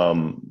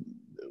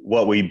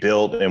 what we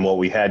built and what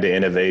we had to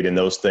innovate and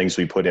those things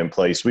we put in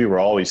place, we were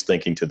always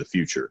thinking to the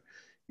future.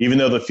 Even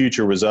though the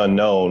future was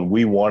unknown,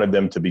 we wanted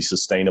them to be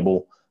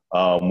sustainable.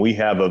 We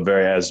have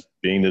as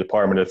being the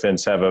Department of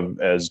Defense,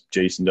 as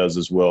Jason does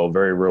as well,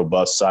 very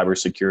robust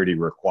cybersecurity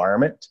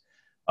requirement.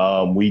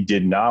 We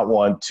did not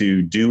want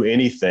to do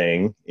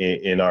anything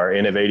in our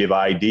innovative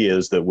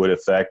ideas that would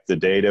affect the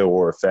data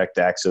or affect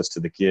access to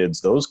the kids,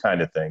 those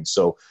kind of things.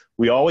 So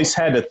we always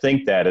had to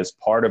think that as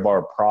part of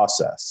our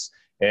process.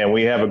 And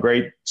we have a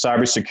great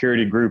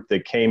cybersecurity group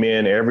that came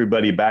in,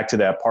 everybody back to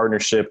that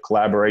partnership,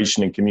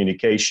 collaboration, and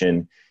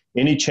communication.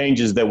 Any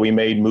changes that we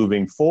made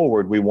moving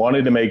forward, we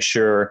wanted to make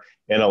sure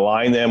and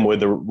align them with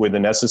the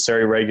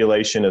necessary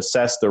regulation,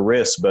 assess the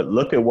risks, but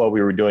look at what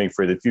we were doing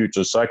for the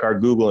future. It's like our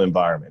Google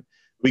environment.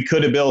 We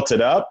could have built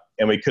it up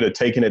and we could have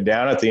taken it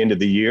down at the end of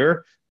the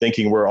year,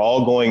 thinking we're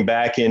all going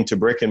back into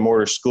brick and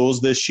mortar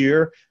schools this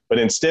year. But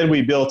instead,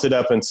 we built it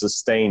up and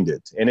sustained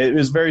it. And it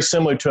was very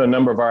similar to a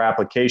number of our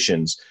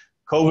applications.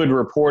 COVID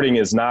reporting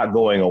is not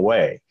going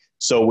away.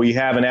 So we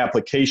have an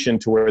application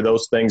to where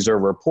those things are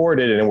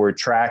reported and we're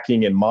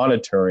tracking and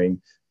monitoring.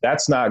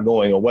 That's not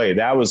going away.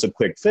 That was a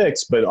quick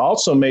fix, but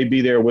also may be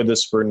there with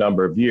us for a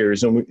number of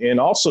years. And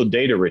also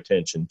data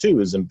retention, too,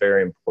 is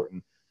very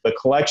important. The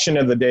collection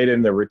of the data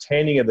and the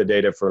retaining of the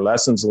data for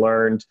lessons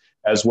learned,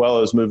 as well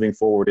as moving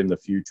forward in the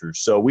future.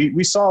 So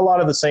we saw a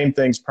lot of the same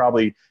things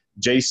probably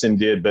Jason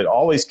did, but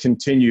always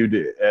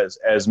continued,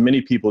 as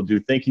many people do,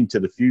 thinking to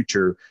the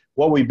future.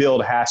 What we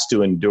build has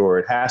to endure.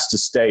 It has to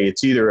stay.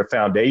 It's either a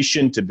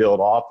foundation to build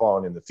off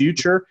on in the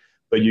future,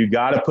 but you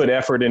got to put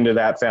effort into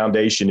that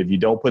foundation. If you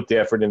don't put the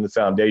effort in the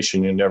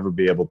foundation, you'll never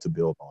be able to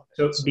build on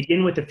it. So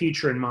begin with the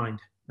future in mind.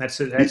 That's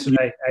what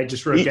I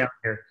just wrote down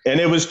here. And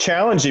it was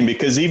challenging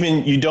because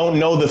even you don't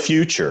know the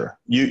future.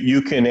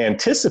 You can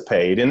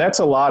anticipate. And that's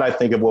a lot, I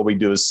think, of what we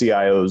do as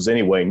CIOs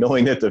anyway,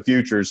 knowing that the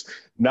future's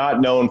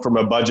not known from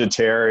a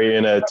budgetary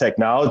and a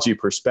technology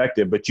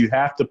perspective, but you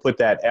have to put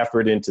that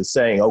effort into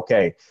saying,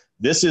 okay,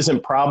 this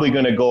isn't probably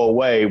going to go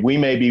away. We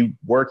may be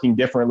working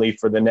differently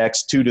for the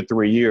next 2 to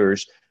 3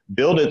 years.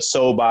 Build it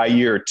so by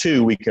year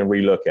 2, we can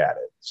relook at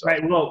it. So.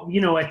 Right. Well,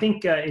 I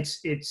think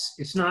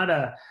it's not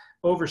a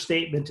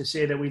overstatement to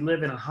say that we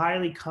live in a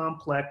highly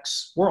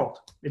complex world.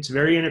 It's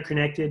very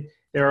interconnected.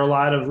 There are a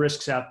lot of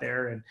risks out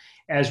there. And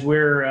as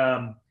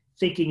we're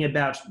thinking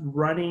about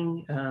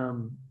running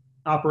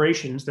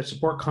operations that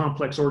support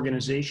complex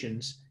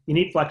organizations, you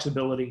need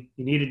flexibility,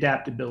 you need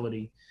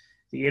adaptability,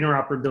 the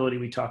interoperability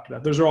we talked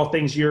about. Those are all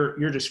things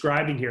you're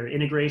describing here.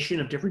 Integration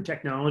of different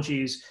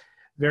technologies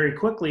very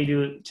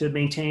quickly to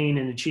maintain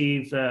and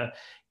achieve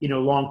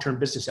long-term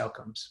business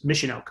outcomes,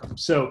 mission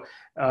outcomes. So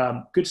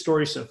good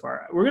story so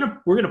far. We're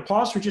gonna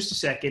pause for just a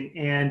second,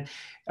 and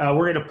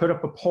we're gonna put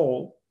up a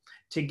poll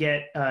to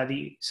get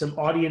some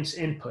audience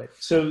input.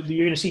 So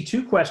you're gonna see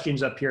 2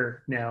 questions up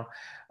here now.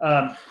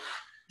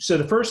 So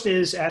the first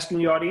is asking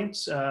the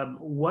audience,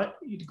 what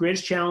the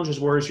greatest challenges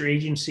were as your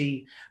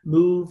agency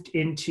moved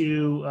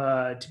into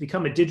to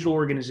become a digital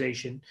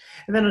organization?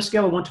 And then on a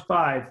scale of 1 to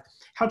 5,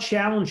 how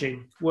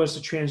challenging was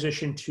the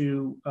transition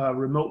to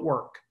remote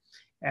work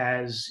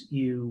as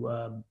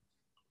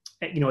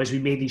as we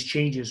made these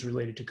changes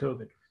related to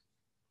COVID?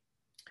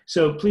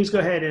 So please go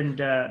ahead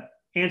and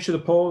answer the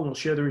poll, and we'll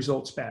share the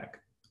results back.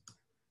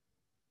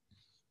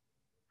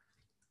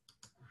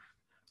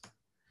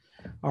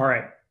 All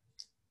right.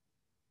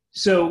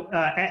 So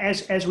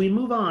as we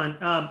move on,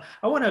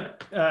 I want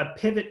to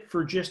pivot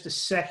for just a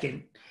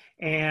second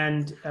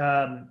and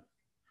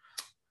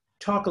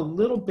talk a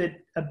little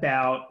bit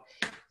about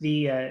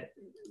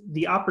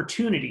the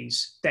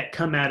opportunities that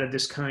come out of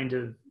this kind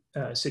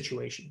of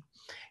situation.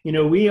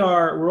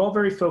 We're all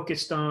very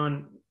focused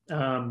on.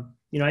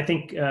 I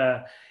think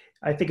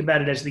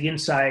about it as the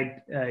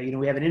inside.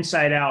 We have an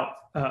inside-out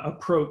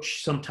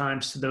approach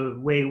sometimes to the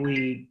way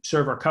we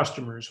serve our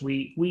customers.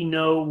 We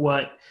know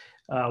what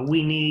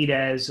we need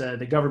as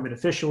the government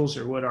officials,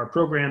 or what our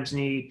programs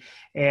need,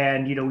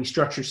 and we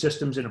structure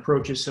systems and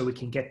approaches so we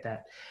can get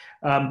that.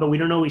 But we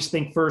don't always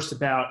think first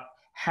about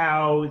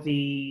how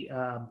the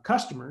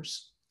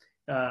customers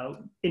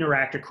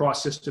interact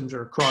across systems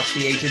or across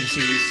the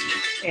agencies.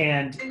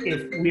 And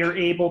if we are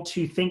able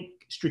to think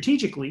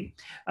strategically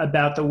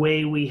about the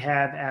way we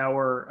have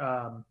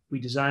we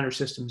design our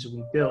systems and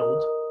we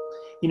build,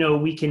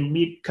 we can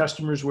meet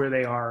customers where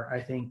they are, I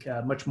think,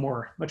 much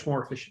more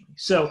efficiently.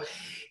 So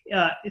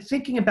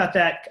thinking about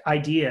that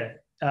idea,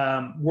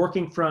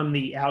 working from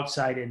the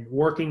outside and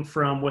working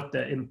from what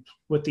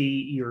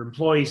your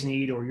employees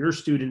need or your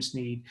students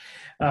need,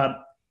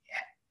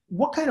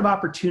 what kind of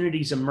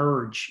opportunities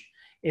emerge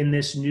in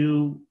this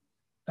new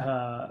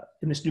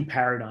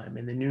paradigm,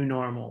 in the new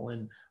normal,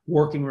 and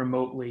working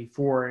remotely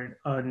for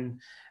an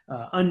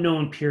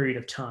unknown period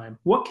of time?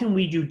 What can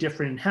we do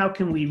different, and how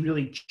can we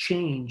really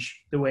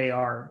change the way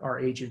our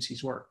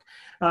agencies work?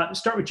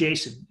 Start with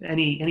Jason.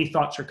 Any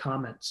thoughts or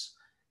comments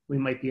we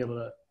might be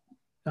able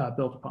to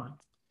build upon?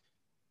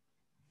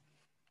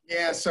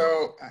 Yeah,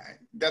 so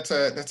that's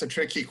a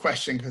tricky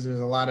question because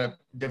there's a lot of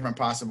different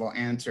possible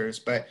answers.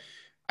 But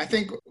I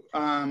think,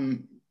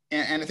 and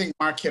I think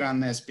Mark hit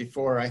on this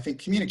before, I think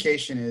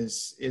communication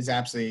is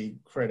absolutely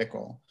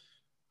critical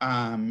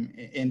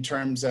in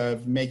terms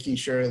of making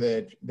sure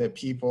that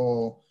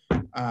people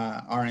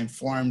are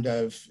informed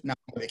of not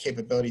only the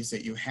capabilities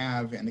that you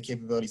have and the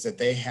capabilities that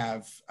they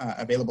have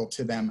available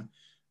to them.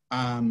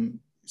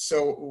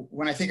 So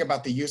when I think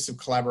about the use of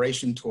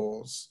collaboration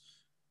tools,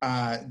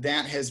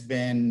 that has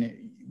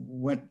been,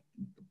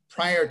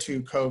 prior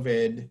to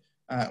COVID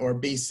or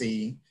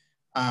BC,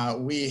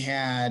 we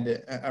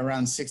had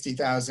around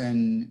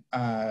 60,000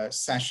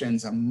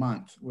 sessions a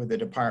month with the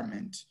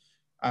department.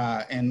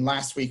 And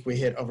last week we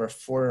hit over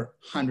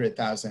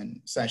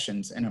 400,000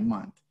 sessions in a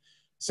month.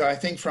 So I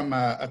think from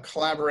a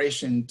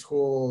collaboration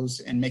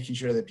tools and making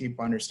sure that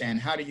people understand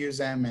how to use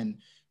them and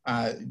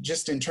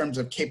just in terms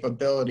of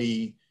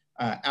capability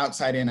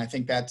outside in, I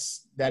think that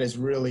is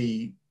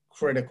really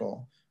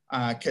critical,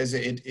 because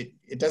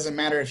it doesn't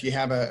matter if you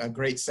have a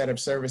great set of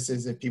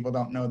services if people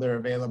don't know they're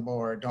available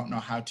or don't know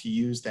how to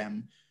use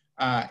them,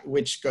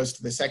 which goes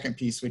to the second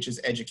piece, which is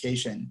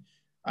education.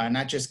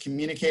 Not just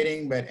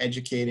communicating, but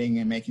educating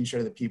and making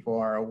sure that people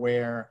are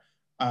aware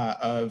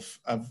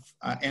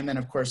and then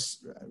of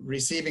course,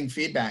 receiving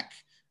feedback.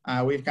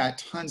 We've got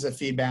tons of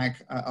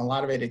feedback, a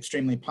lot of it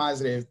extremely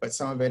positive, but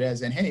some of it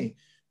as in, hey,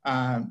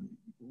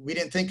 we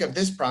didn't think of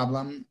this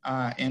problem.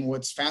 And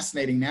what's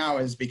fascinating now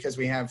is because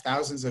we have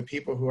thousands of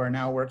people who are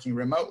now working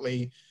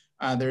remotely,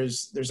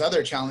 there's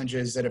other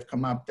challenges that have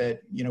come up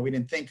that, we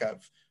didn't think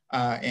of.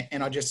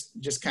 And I'll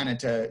just kind of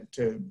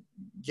to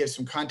give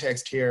some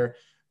context here.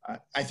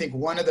 I think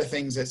one of the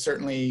things that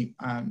certainly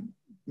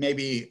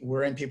maybe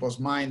were in people's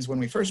minds when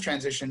we first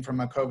transitioned from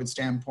a COVID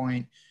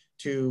standpoint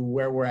to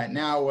where we're at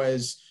now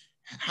was,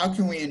 how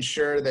can we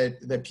ensure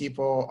that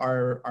people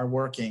are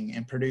working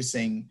and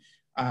producing?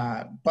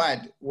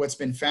 But what's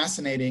been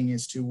fascinating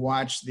is to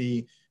watch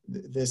the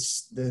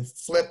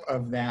flip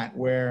of that,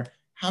 where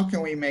how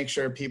can we make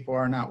sure people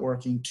are not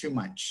working too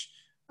much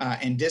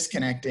and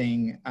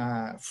disconnecting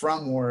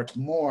from work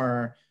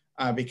more,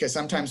 because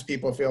sometimes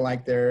people feel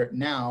like they're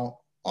now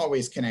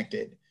always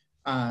connected.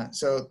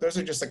 So those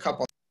are just a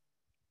couple.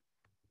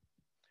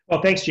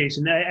 Well, thanks,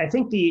 Jason. I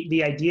think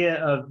the idea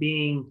of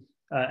being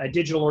a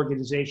digital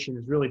organization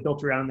is really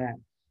built around that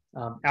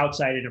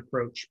outside-in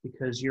approach,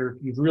 because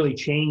you've really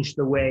changed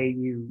the way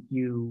you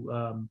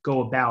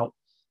go about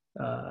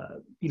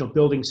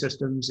building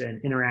systems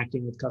and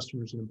interacting with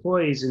customers and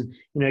employees. And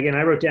again,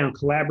 I wrote down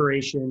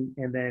collaboration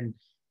and then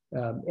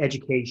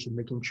education,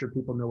 making sure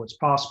people know what's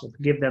possible,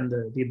 to give them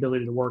the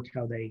ability to work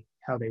how they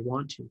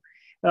want to.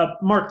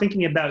 Mark,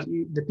 thinking about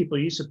the people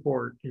you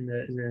support in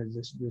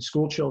the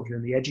school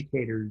children, the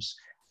educators,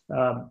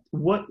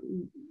 what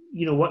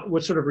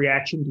sort of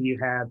reaction do you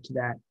have to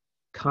that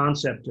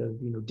concept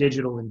of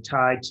digital and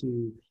tied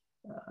to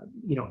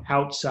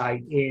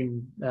outside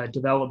in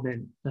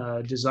development,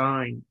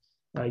 design,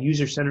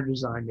 user-centered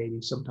design?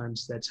 Maybe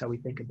sometimes that's how we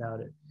think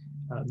about it.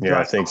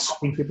 I think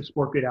people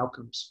support good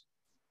outcomes.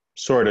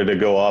 Sort of to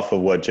go off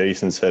of what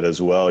Jason said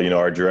as well,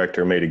 our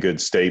director made a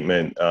good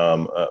statement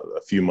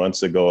a few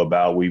months ago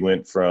about we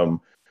went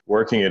from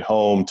working at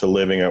home to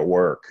living at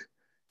work.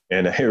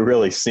 And it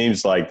really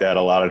seems like that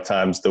a lot of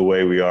times the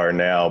way we are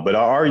now. But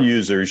our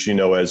users,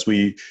 as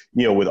we,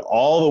 with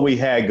all that we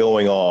had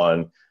going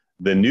on,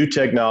 the new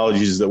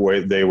technologies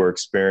that they were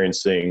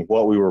experiencing,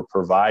 what we were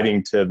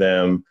providing to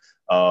them,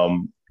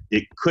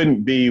 it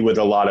couldn't be with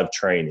a lot of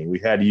training. We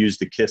had to use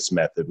the KISS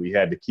method. We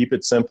had to keep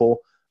it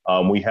simple.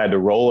 We had to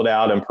roll it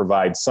out and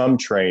provide some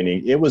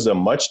training. It was a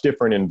much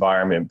different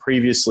environment.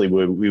 Previously,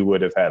 we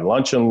would have had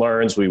lunch and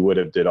learns. We would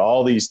have did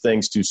all these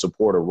things to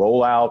support a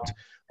rollout.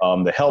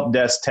 The help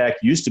desk tech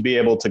used to be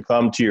able to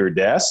come to your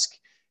desk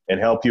and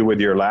help you with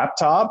your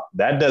laptop.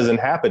 That doesn't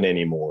happen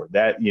anymore.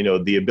 That,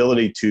 the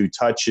ability to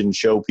touch and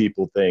show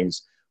people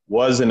things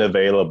wasn't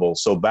available.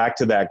 So back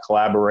to that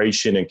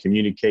collaboration and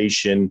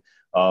communication.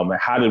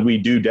 How did we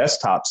do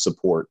desktop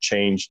support?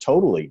 Changed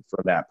totally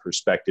from that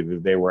perspective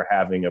if they were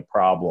having a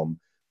problem.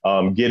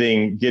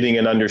 Getting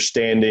an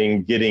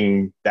understanding,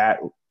 getting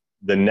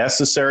the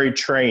necessary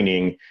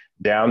training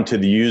down to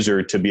the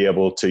user to be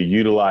able to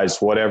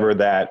utilize whatever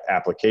that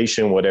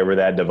application, whatever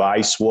that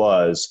device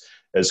was,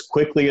 as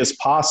quickly as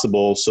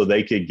possible so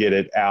they could get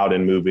it out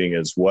and moving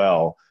as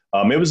well.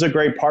 It was a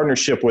great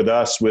partnership with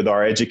us, with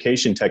our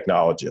education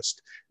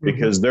technologist,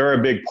 because they're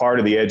a big part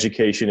of the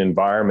education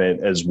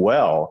environment as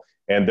well.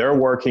 And they're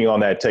working on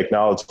that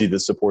technology that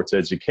supports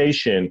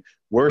education.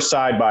 We're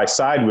side by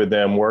side with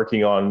them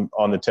working on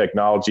the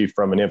technology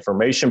from an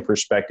information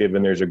perspective,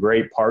 and there's a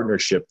great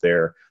partnership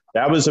there.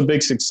 That was a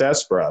big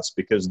success for us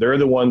because they're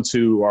the ones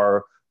who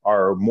are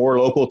more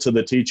local to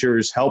the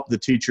teachers, help the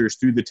teachers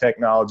through the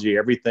technology,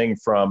 everything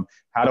from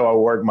how do I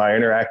work my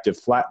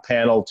interactive flat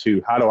panel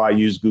to how do I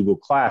use Google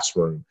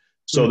Classroom.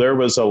 So there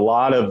was a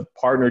lot of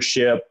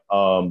partnership,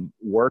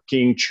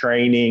 working,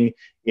 training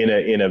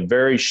in a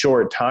very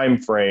short time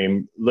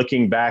frame.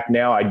 Looking back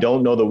now, I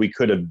don't know that we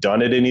could have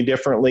done it any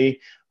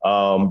differently.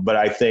 But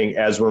I think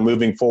as we're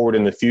moving forward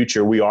in the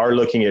future, we are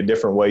looking at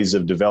different ways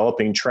of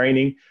developing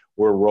training.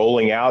 We're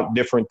rolling out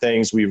different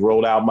things. We've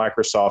rolled out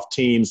Microsoft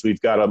Teams.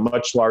 We've got a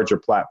much larger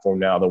platform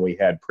now than we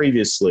had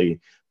previously,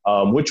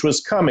 which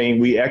was coming.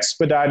 We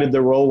expedited the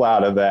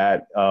rollout of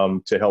that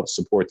to help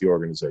support the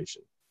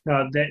organization.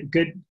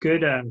 Good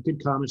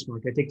comments,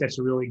 Mark. I think that's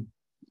a really,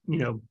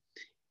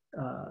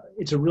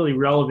 it's a really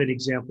relevant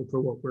example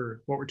for what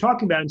we're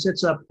talking about, and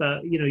sets up.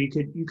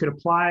 You could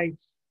apply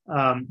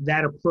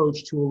that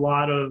approach to a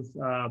lot of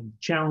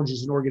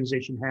challenges an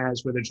organization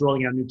has, whether it's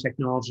rolling out new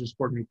technology to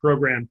support a new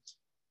program,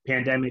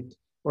 pandemic,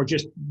 or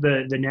just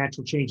the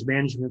natural change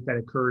management that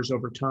occurs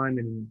over time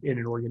in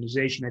an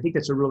organization. I think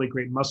that's a really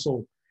great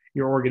muscle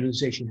your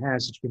organization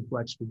has that you can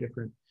flex for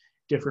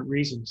different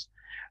reasons.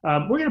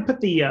 We're going to put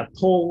the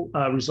poll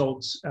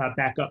results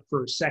back up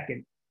for a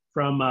second.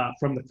 from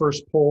the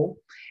first poll.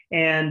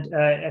 And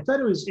I thought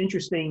it was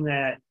interesting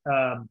that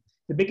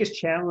the biggest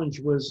challenge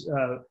was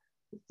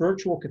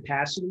virtual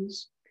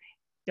capacities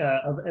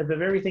of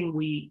everything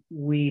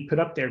we put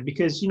up there,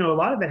 because, you know, a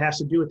lot of it has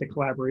to do with the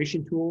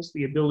collaboration tools,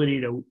 the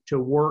ability to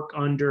work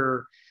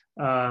under,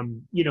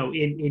 you know,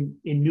 in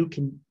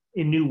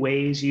new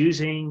ways,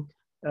 using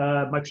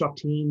Microsoft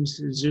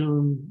Teams,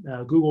 Zoom,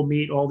 Google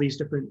Meet, all these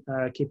different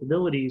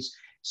capabilities.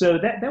 So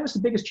that was the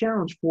biggest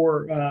challenge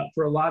for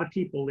a lot of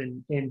people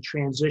in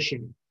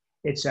transition,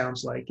 it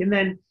sounds like. And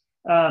then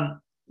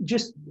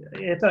just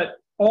I thought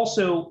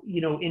also,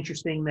 you know,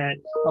 interesting that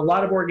a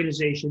lot of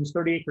organizations,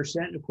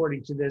 38%,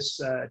 according to this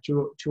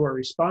to our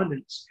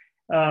respondents,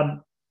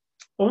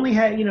 only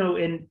had, you know,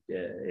 and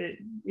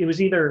it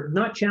was either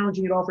not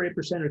challenging at all for 8%,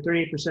 or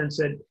 38%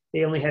 said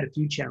they only had a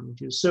few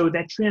challenges. So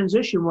that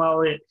transition,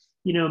 while it,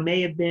 you know,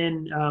 may have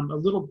been a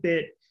little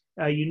bit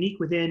unique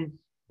within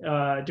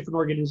different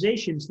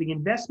organizations, the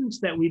investments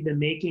that we've been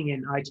making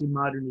in IT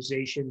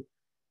modernization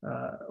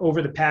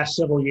over the past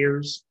several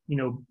years, you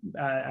know,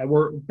 I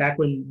worked back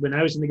when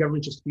I was in the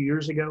government just a few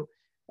years ago,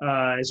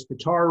 as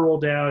FITAR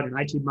rolled out and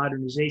IT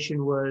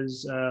modernization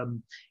was,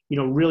 you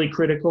know, really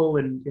critical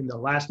in the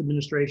last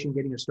administration,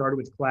 getting us started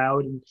with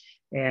cloud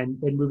and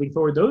moving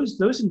forward.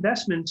 Those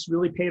investments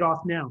really paid off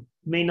now.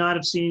 May not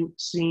have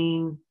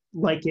seen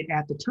like it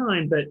at the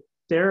time, but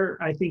they're,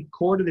 I think,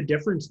 core to the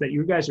difference that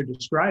you guys are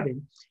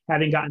describing,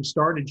 having gotten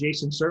started.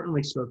 Jason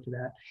certainly spoke to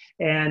that.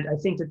 And I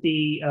think that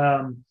the,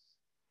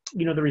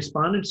 you know, the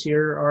respondents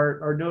here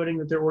are noting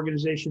that their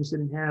organizations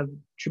didn't have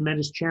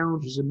tremendous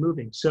challenges in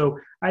moving. So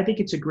I think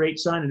it's a great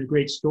sign and a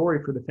great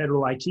story for the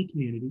federal IT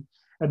community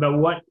about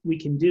what we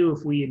can do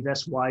if we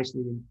invest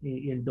wisely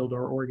and build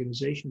our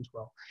organizations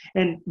well.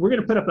 And we're going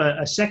to put up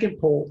a second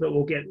poll that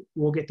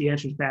we'll get the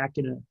answers back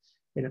in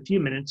a few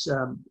minutes.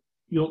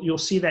 You'll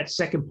see that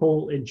second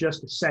poll in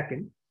just a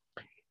second.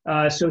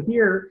 So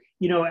here,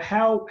 you know,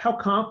 how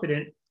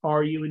confident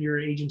are you in your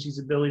agency's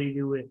ability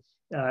to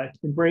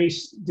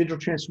embrace digital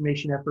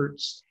transformation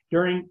efforts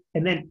during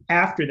and then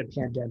after the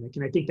pandemic?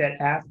 And I think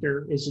that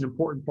after is an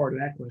important part of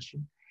that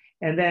question.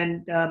 And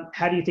then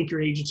how do you think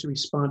your agency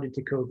responded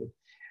to COVID?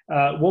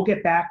 We'll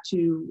get back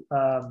to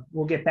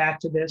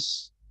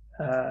this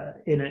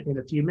in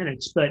a few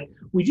minutes, but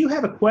we do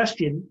have a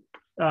question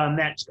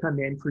that's come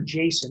in for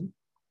Jason,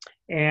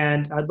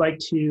 and I'd like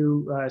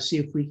to see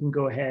if we can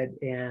go ahead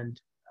and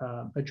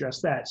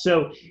address that.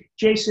 So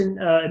Jason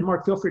and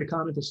Mark, feel free to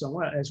comment this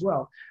as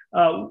well.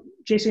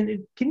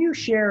 Jason, can you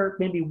share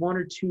maybe one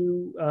or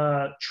two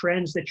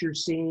trends that you're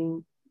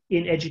seeing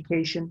in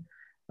education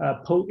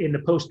in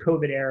the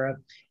post-COVID era?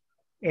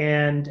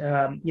 And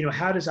you know,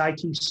 how does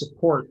IT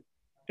support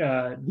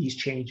these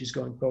changes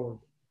going forward?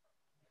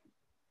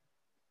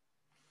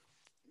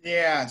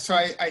 Yeah, so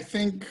I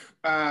think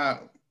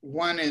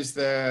one is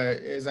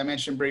as I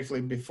mentioned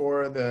briefly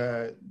before,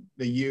 the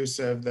use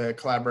of the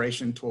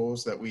collaboration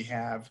tools that we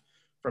have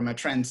from a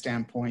trend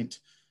standpoint.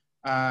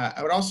 I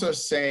would also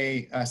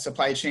say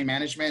supply chain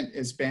management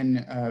has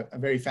been a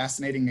very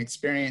fascinating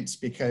experience,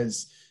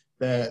 because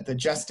the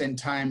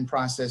just-in-time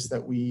process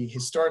that we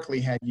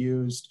historically had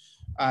used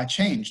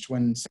changed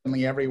when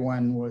suddenly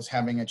everyone was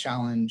having a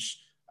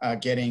challenge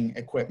getting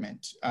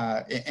equipment.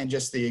 And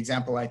just the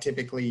example I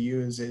typically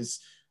use is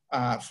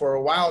for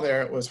a while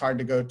there, it was hard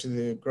to go to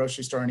the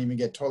grocery store and even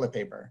get toilet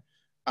paper,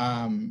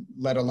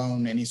 let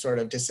alone any sort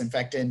of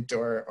disinfectant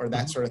or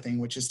that sort of thing,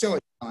 which is still a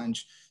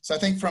challenge. So I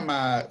think from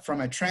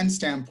a trend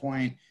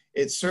standpoint,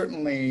 it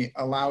certainly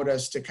allowed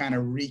us to kind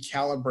of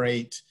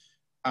recalibrate,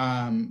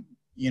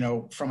 you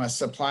know, from a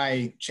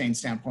supply chain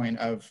standpoint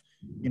of,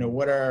 you know,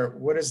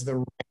 what is the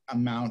right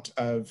amount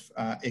of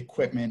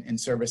equipment and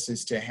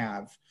services to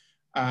have.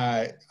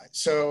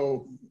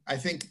 So I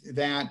think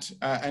that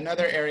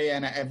another area,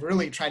 and I've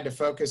really tried to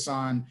focus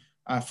on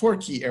 4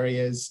 key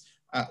areas,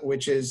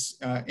 which is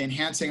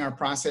enhancing our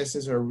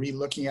processes or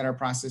re-looking at our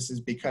processes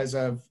because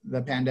of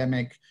the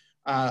pandemic,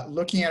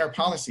 looking at our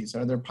policies.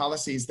 Are there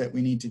policies that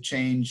we need to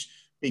change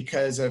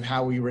because of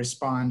how we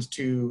respond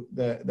to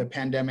the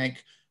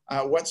pandemic?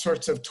 What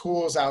sorts of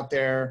tools out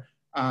there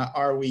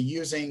are we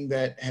using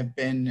that have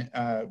been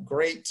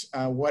great?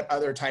 What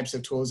other types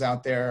of tools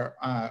out there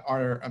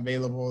are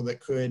available that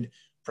could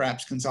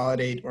perhaps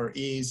consolidate or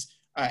ease?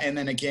 And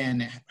then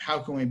again, how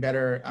can we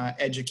better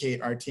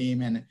educate our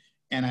team?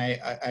 And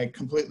I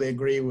completely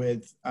agree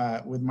with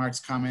Mark's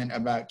comment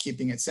about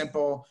keeping it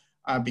simple,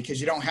 because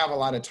you don't have a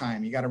lot of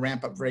time. You got to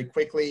ramp up very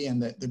quickly.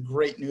 And the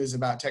great news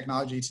about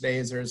technology today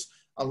is there's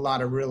a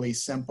lot of really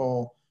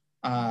simple,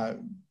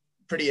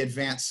 pretty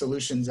advanced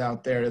solutions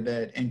out there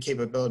and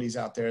capabilities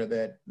out there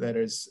that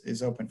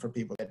is open for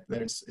people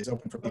is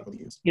open for people to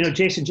use. You know,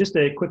 Jason, just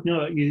a quick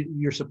note,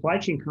 your supply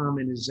chain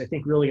comment is, I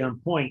think, really on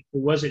point. It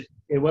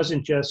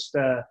wasn't just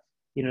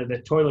you know, the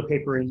toilet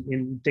paper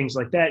and things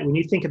like that. When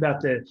you think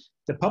about the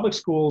public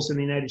schools in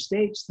the United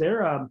States,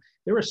 they're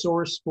a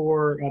source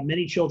for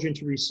many children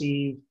to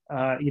receive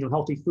you know,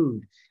 healthy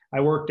food. I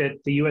worked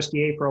at the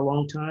USDA for a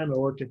long time. I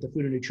worked at the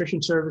Food and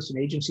Nutrition Service, an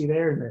agency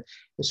there, and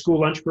the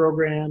school lunch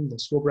program, the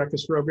school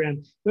breakfast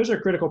program. Those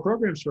are critical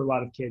programs for a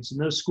lot of kids.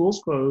 And those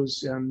schools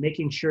close,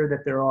 making sure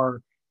that there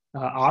are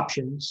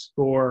options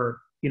for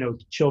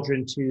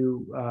children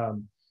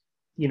to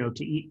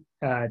to eat,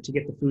 to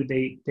get the food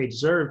they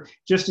deserve.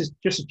 Just as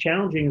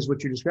challenging as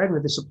what you're describing.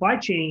 With the supply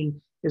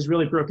chain is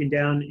really broken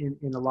down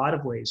in a lot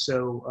of ways.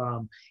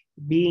 So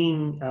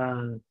being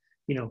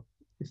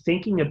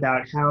thinking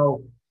about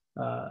how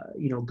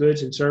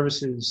goods and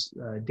services,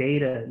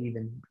 data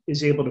even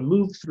is able to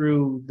move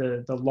through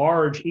the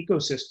large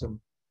ecosystem.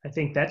 I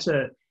think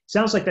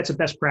sounds like that's a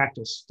best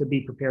practice to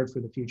be prepared for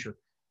the future,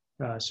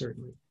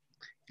 certainly.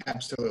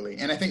 Absolutely.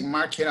 And I think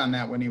Mark hit on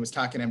that when he was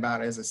talking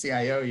about, as a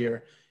CIO,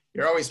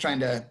 you're always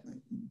trying to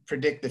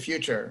predict the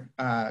future.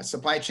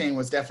 Supply chain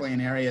was definitely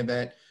an area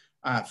that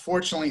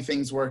fortunately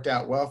things worked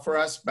out well for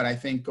us, but I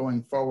think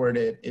going forward,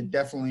 it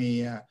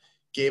definitely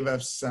gave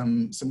us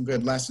some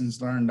good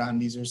lessons learned on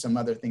these are some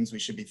other things we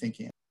should be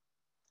thinking of.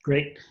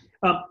 Great.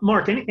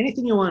 Mark,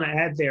 anything you want to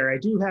add there? I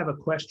do have a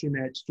question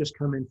that's just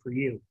come in for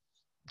you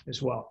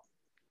as well.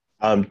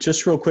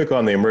 Just real quick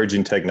on the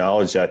emerging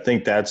technology, I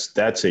think that's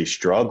a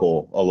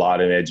struggle a lot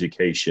in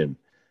education,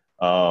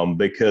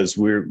 because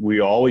we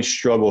always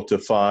struggle to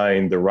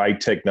find the right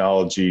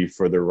technology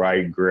for the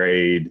right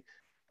grade,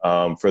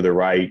 for the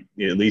right,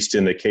 at least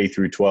in the K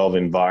through 12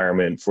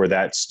 environment, for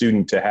that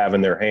student to have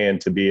in their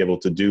hand to be able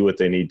to do what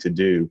they need to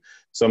do.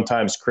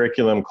 Sometimes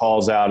curriculum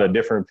calls out a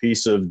different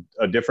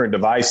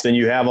device than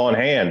you have on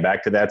hand,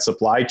 back to that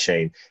supply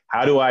chain.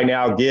 How do I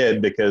now get,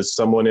 because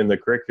someone in the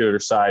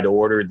curricular side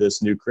ordered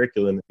this new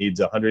curriculum that needs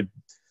 100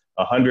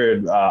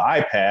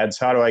 iPads,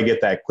 how do I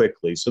get that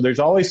quickly? So there's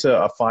always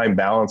a fine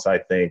balance, I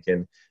think,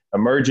 and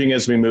emerging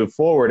as we move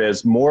forward,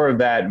 as more of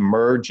that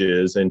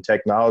merges and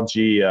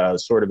technology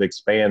sort of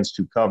expands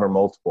to cover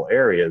multiple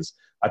areas,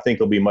 I think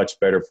it'll be much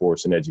better for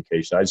us in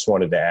education. I just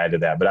wanted to add to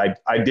that, but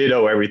I did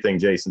owe everything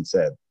Jason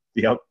said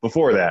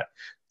before that.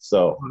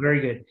 So very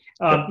good.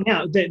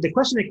 Now, the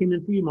question that came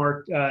in for you,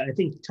 Mark, I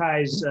think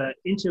ties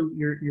into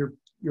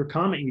your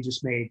comment you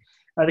just made.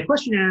 The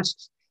question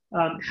asks,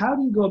 how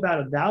do you go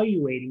about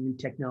evaluating new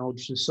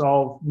technology to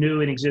solve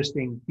new and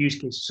existing use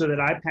cases? So that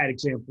iPad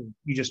example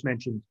you just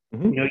mentioned,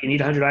 you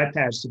need 100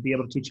 iPads to be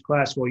able to teach a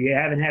class. Well, you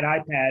haven't had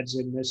iPads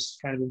in this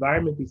kind of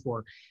environment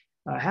before.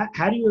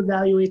 How do you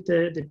evaluate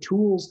the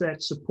tools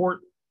that support,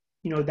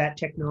 that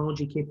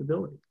technology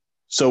capability?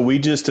 So we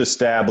just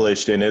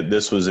established, and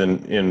this was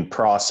in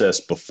process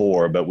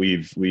before, but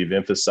we've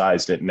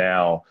emphasized it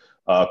now,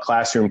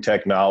 classroom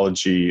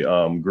technology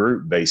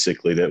group,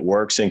 basically, that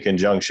works in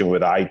conjunction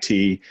with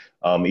IT,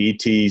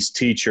 ETs,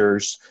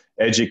 teachers,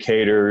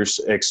 educators,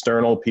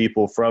 external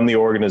people from the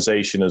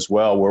organization as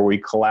well, where we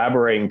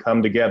collaborate and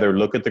come together,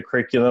 look at the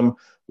curriculum,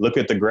 look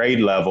at the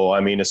grade level.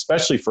 I mean,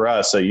 especially for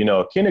us,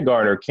 a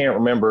kindergartner can't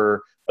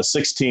remember a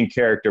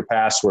 16-character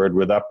password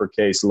with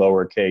uppercase,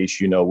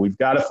 lowercase. We've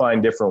got to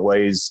find different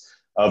ways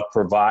of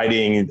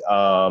providing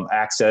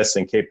access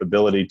and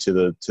capability to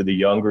the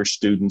younger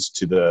students,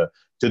 to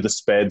the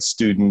SPED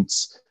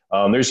students.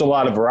 There's a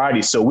lot of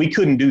variety. So we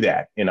couldn't do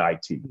that in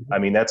IT. I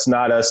mean, that's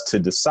not us to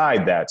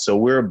decide that. So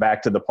we're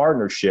back to the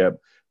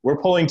partnership. We're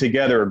pulling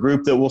together a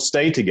group that will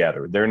stay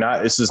together.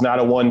 This is not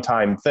a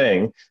one-time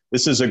thing.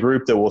 This is a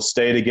group that will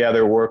stay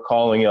together. We're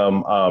calling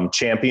them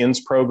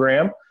Champions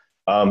Program.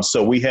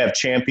 So we have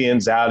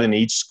champions out in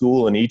each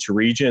school in each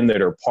region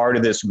that are part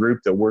of this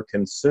group that we're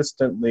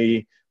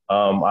consistently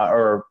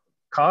or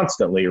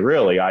constantly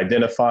really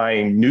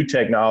identifying new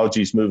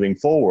technologies moving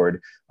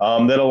forward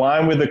that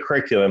align with the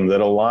curriculum,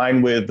 that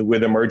align with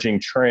emerging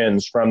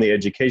trends from the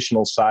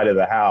educational side of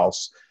the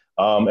house,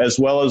 as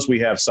well as we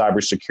have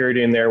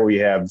cybersecurity in there. We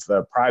have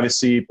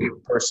privacy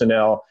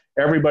personnel.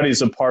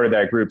 Everybody's a part of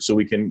that group, so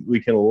we can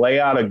lay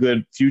out a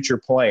good future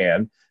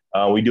plan.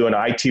 We do an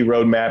IT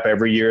roadmap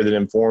every year that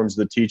informs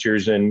the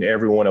teachers and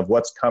everyone of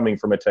what's coming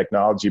from a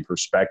technology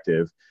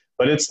perspective.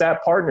 But it's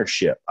that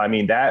partnership. I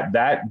mean,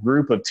 that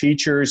group of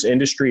teachers,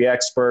 industry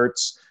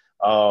experts,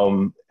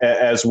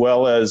 as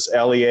well as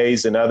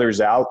LEAs and others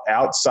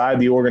outside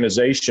the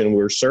organization,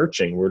 we're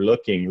searching, we're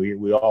looking.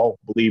 We all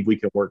believe we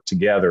can work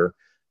together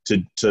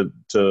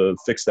to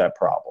fix that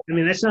problem. I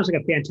mean, that sounds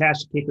like a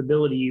fantastic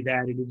capability you've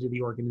added into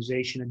the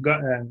organization,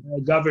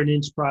 a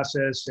governance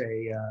process,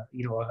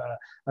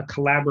 a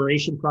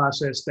collaboration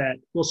process that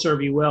will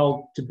serve you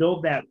well to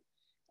build that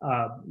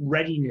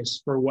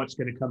readiness for what's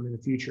going to come in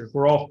the future. If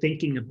we're all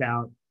thinking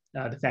about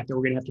the fact that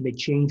we're going to have to make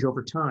change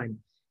over time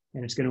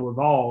and it's going to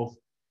evolve,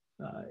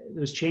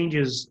 those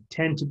changes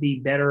tend to be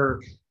better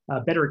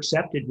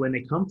accepted when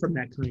they come from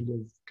that kind of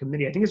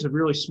committee. I think it's a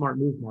really smart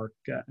move, Mark.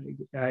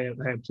 I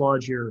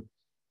applaud your,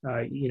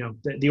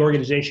 the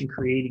organization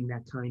creating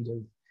that kind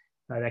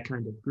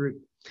of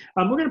group.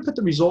 We're going to put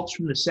the results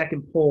from the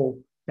second poll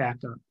back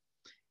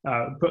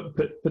up.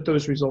 Put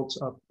those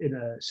results up in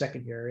a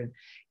second here, and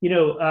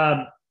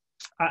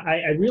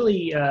I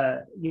really,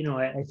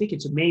 I think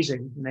it's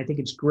amazing, and I think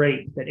it's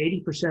great that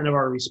 80% of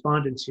our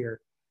respondents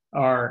here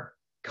are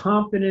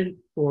confident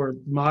or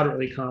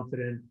moderately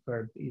confident,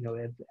 or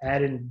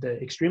add in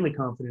the extremely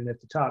confident at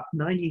the top,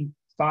 95%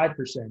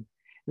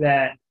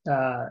 that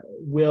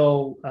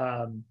will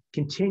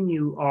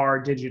continue our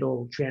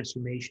digital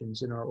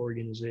transformations in our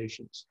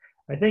organizations.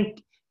 I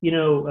think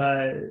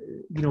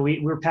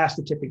we're past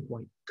the tipping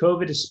point.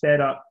 COVID has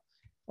sped up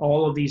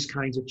all of these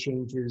kinds of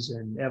changes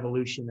and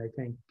evolution. I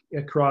think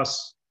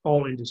across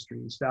all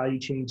industries, value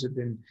chains have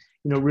been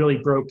really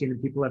broken,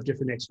 and people have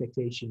different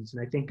expectations.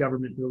 And I think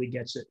government really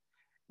gets it.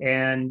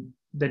 And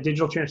the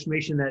digital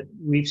transformation that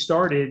we've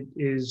started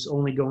is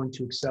only going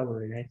to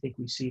accelerate. I think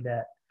we see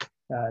that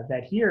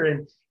here.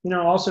 And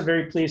also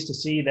very pleased to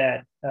see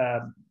that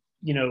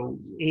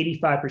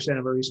 85%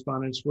 of our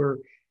respondents were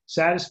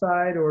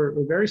satisfied or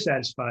very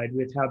satisfied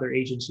with how their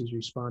agencies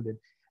responded.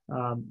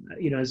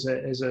 As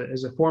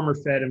a former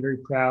Fed, I'm very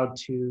proud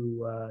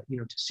to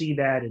see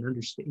that and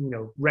understand,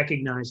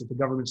 recognize that the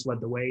government's led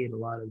the way in a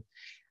lot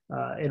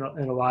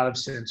of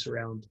sense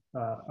around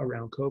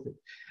COVID.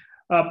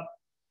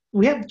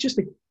 We have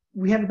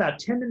about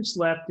 10 minutes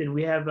left, and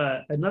we have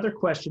another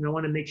question. I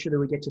want to make sure that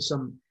we get to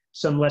some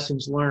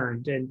lessons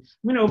learned. And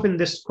I'm going to open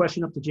this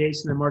question up to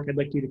Jason and Mark. I'd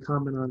like you to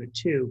comment on it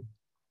too.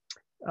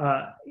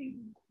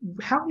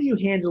 How are you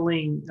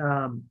handling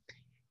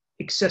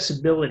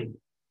accessibility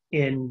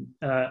in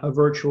a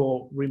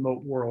virtual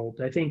remote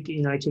world? I think,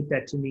 I take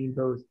that to mean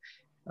both,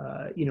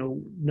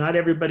 not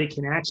everybody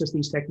can access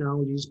these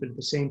technologies, but at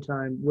the same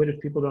time, what if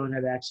people don't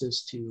have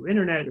access to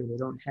internet, or they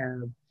don't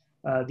have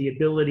the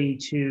ability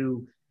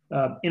to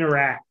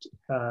interact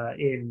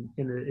in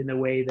the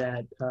way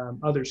that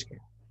others can?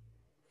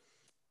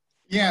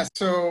 Yeah,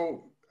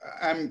 so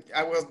I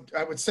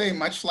would say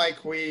much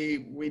like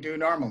we do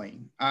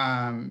normally,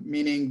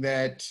 meaning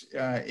that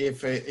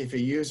if a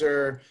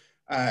user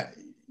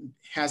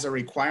has a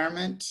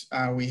requirement,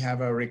 we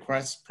have a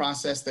request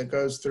process that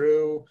goes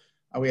through.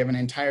 We have an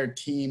entire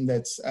team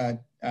that's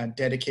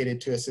dedicated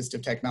to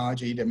assistive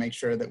technology to make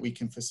sure that we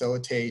can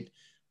facilitate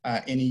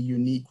any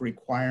unique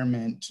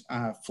requirement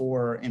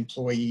for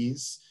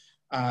employees.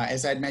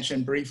 As I'd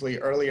mentioned briefly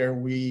earlier,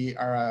 we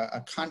are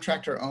a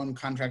contractor-owned,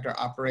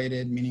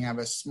 contractor-operated, meaning I have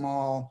a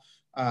small,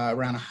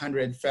 around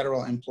 100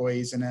 federal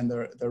employees, and then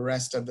the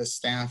rest of the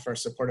staff are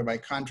supported by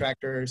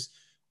contractors.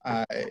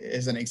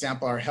 As an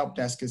example, our help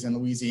desk is in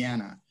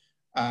Louisiana.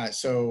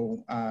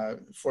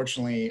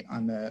 Fortunately,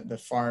 on the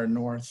far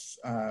north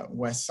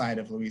west side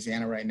of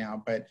Louisiana right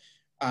now. But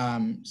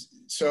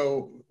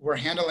so we're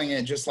handling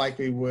it just like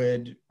we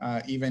would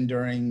even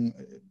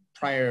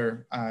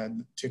prior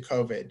to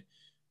COVID.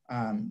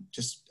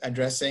 Just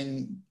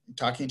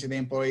talking to the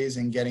employees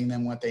and getting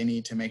them what they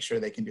need to make sure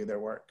they can do their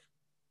work.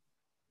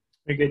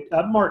 Very good.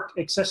 Mark,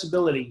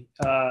 accessibility.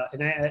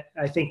 And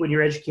I think when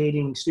you're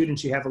educating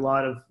students, you have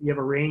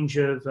a range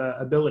of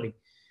ability.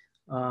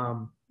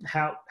 How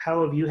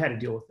have you had to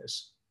deal with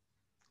this?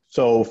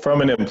 So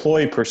from an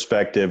employee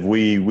perspective,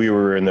 we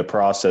were in the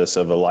process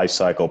of a life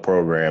cycle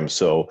program.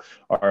 So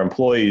our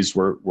employees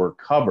were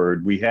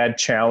covered. We had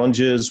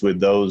challenges with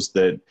those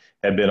that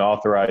had been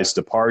authorized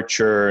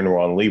departure and were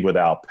on leave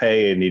without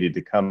pay and needed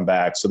to come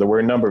back. So there were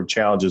a number of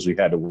challenges we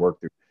had to work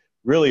through.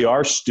 Really,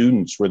 our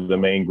students were the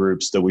main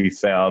groups that we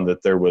found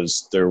that there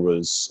was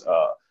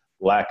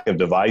lack of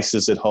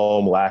devices at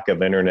home, lack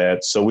of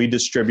internet. So we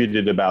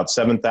distributed about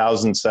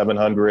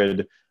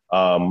 7,700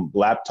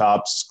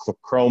 laptops,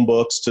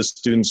 Chromebooks to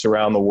students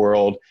around the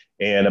world,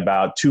 and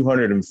about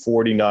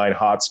 249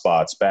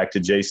 hotspots. Back to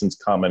Jason's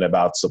comment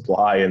about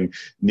supply and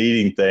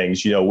needing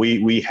things.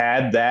 We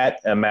had that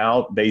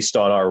amount based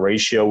on our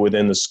ratio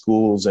within the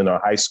schools, and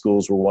our high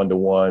schools were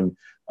 1-to-1.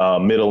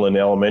 Middle and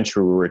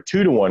elementary were a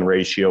 2-to-1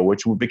 ratio,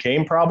 which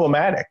became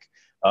problematic.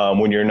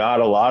 When you're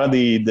not, a lot of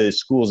the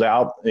schools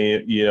out,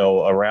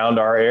 around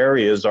our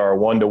areas are a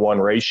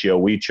 1-to-1 ratio.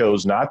 We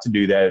chose not to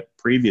do that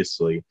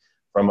previously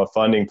from a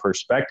funding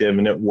perspective,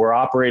 and we're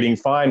operating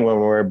fine when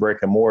we're a brick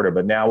and mortar.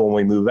 But now when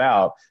we move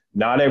out,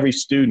 not every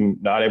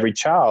student, not every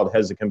child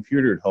has a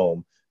computer at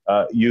home.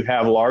 You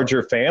have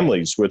larger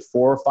families with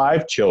 4 or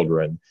 5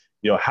 children.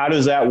 How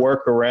does that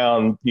work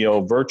around,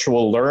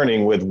 virtual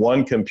learning with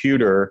one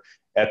computer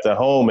at the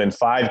home and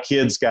 5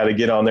 kids got to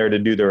get on there to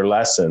do their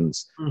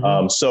lessons?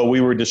 Mm-hmm. So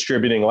we were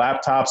distributing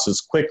laptops as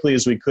quickly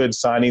as we could,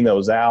 signing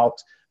those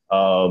out,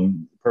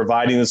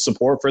 providing the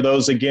support for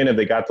those. Again, if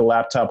they got the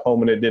laptop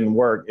home and it didn't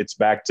work, it's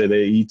back to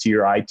the ET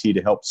or IT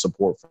to help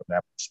support from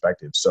that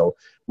perspective. So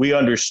we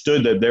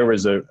understood that there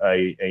was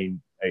a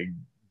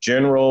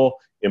general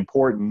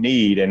important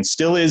need, and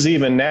still is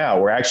even now.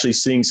 We're actually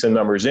seeing some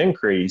numbers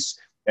increase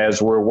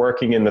as we're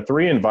working in the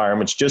 3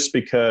 environments, just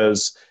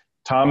because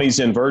Tommy's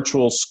in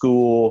virtual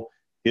school,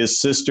 his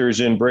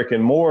sister's in brick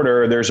and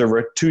mortar. There's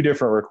 2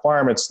 different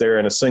requirements there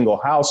in a single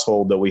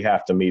household that we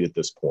have to meet at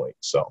this point.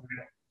 So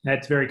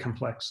that's very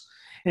complex.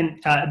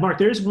 And Mark,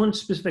 there's one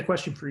specific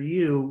question for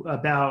you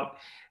about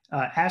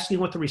asking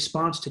what the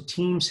response to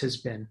Teams has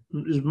been.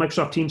 Is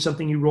Microsoft Teams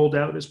something you rolled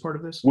out as part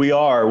of this? We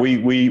are.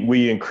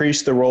 We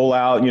increased the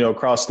rollout,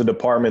 across the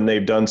department.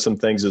 They've done some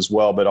things as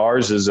well, but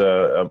ours is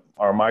our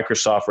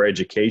Microsoft for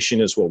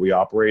Education is what we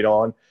operate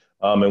on.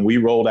 And we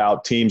rolled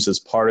out Teams as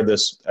part of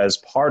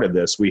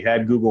this. We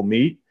had Google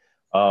Meet,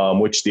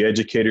 which the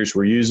educators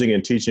were using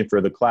and teaching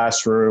for the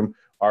classroom.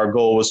 Our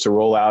goal was to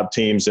roll out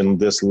Teams in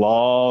this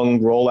long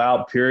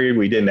rollout period.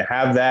 We didn't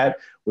have that.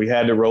 We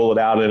had to roll it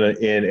out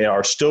and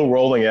are still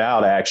rolling it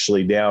out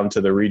actually down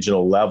to the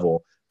regional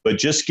level. But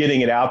just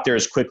getting it out there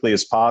as quickly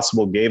as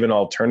possible gave an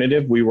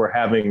alternative. We were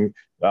having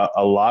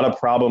a lot of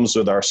problems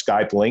with our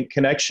Skype link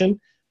connection.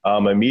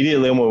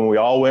 Immediately when we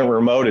all went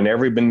remote and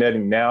everybody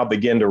now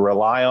began to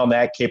rely on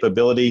that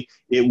capability,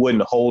 it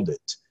wouldn't hold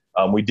it.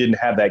 We didn't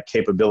have that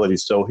capability.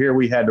 So here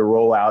we had to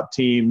roll out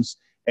Teams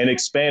and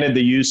expanded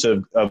the use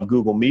of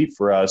Google Meet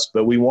for us.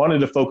 But we wanted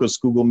to focus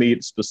Google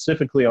Meet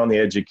specifically on the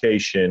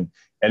education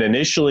and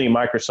initially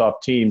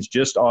Microsoft Teams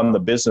just on the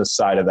business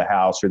side of the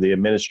house or the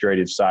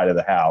administrative side of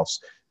the house.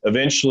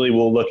 Eventually,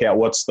 we'll look at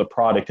what's the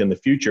product in the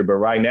future. But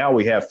right now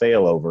we have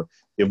failover.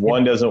 If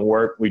one doesn't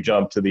work, we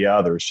jump to the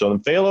other. So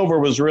the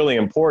failover was really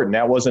important.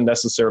 That wasn't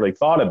necessarily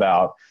thought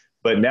about.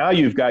 But now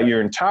you've got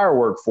your entire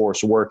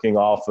workforce working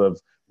off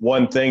of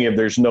one thing. If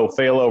there's no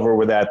failover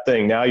with that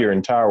thing, now your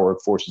entire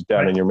workforce is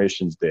down and your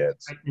mission's dead.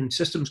 And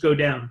systems go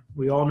down.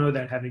 We all know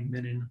that, having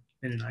been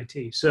in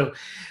IT. So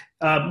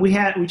we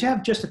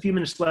have just a few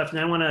minutes left,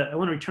 and I want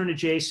to return to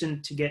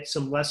Jason to get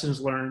some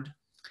lessons learned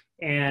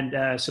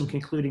and some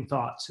concluding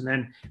thoughts. And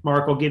then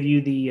Mark will give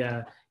you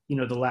the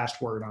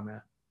last word on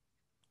that.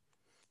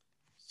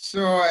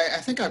 So I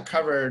think I've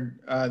covered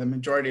the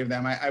majority of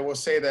them. I will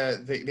say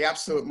that the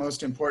absolute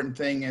most important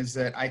thing is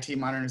that IT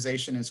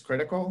modernization is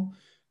critical.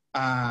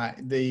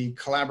 The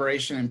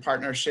collaboration and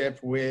partnership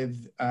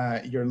with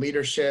your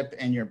leadership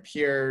and your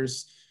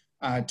peers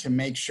to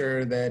make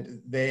sure that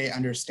they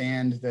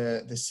understand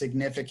the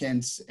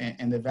significance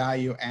and the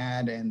value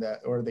add and the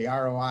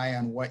ROI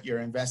on what you're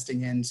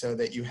investing in so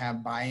that you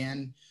have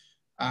buy-in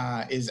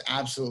is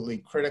absolutely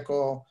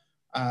critical.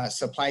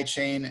 Supply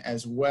chain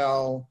as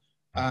well.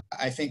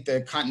 I think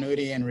the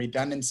continuity and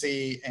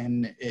redundancy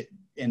and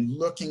in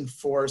looking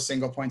for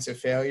single points of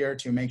failure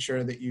to make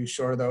sure that you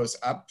shore those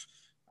up.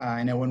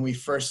 I know when we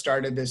first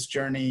started this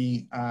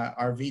journey,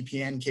 our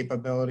VPN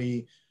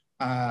capability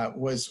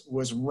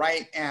was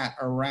right at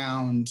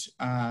around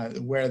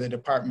where the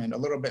department, a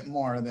little bit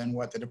more than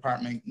what the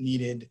department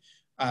needed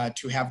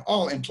to have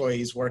all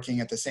employees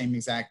working at the same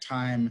exact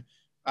time.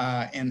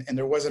 And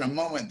there wasn't a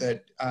moment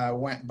that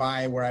went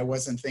by where I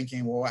wasn't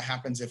thinking, well, what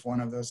happens if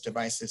one of those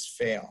devices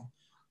fail?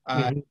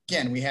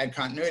 Again, we had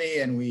continuity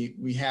and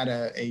we had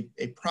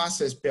a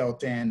process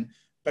built in,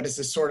 but it's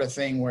the sort of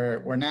thing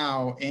where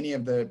now any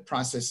of the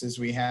processes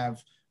we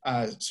have,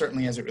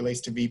 certainly as it relates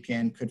to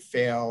VPN, could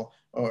fail,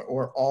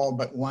 or all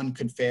but one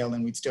could fail,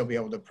 and we'd still be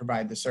able to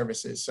provide the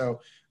services. So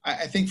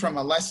I think from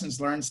a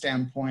lessons learned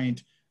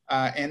standpoint,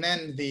 and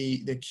then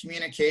the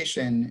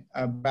communication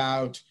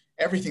about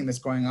everything that's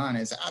going on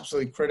is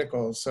absolutely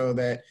critical, so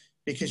that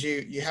because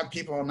you have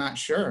people not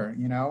sure,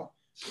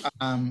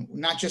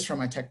 not just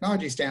from a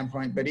technology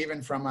standpoint, but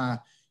even from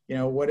a,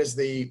 what is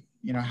the,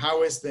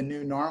 how is the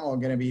new normal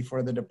going to be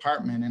for the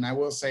department? And I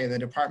will say the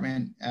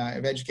Department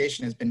of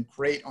Education has been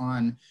great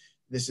on,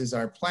 this is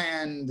our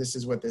plan, this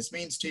is what this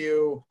means to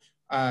you,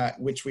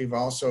 which we've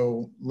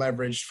also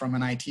leveraged from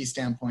an IT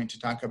standpoint to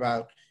talk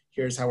about,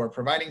 here's how we're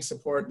providing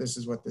support, this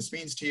is what this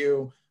means to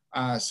you.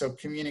 So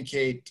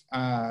communicate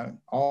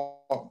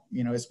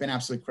it's been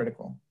absolutely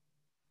critical.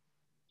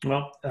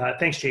 Well,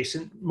 thanks,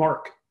 Jason.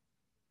 Mark.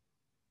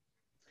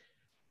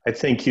 I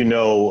think,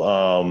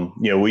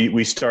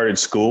 we started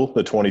school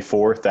the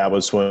 24th. That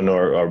was when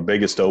our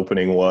biggest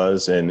opening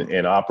was,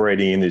 and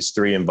operating in these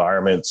three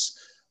environments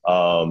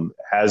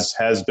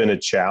has been a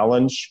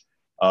challenge.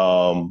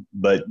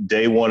 But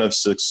day one of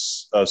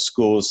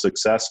school is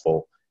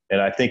successful. And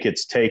I think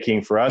it's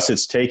taking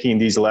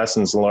these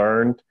lessons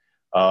learned,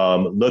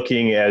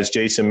 looking, as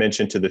Jason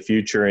mentioned, to the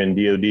future, and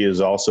DoD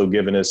has also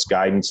given us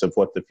guidance of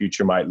what the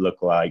future might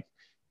look like.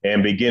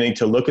 And beginning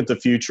to look at the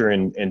future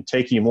and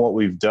taking what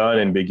we've done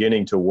and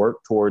beginning to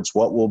work towards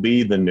what will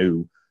be the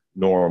new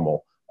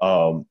normal,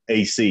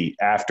 AC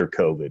after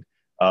COVID,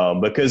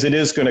 because it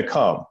is going to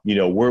come.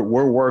 We're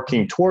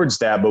working towards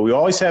that, but we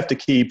always have to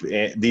keep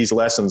these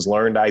lessons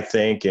learned, I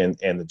think, and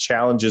the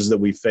challenges that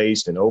we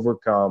faced and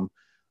overcome.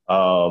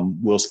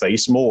 We'll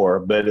face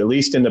more, but at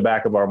least in the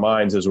back of our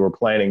minds as we're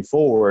planning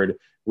forward,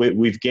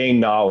 we've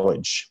gained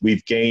knowledge.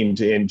 We've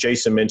gained, and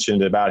Jason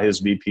mentioned about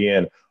his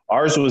VPN.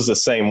 Ours was the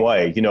same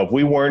way. If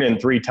we weren't in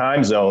 3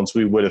 time zones,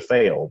 we would have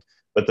failed.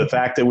 But the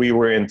fact that we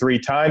were in 3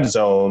 time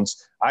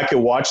zones, I could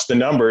watch the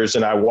numbers,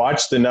 and I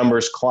watched the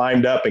numbers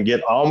climbed up and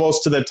get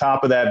almost to the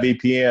top of that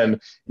VPN,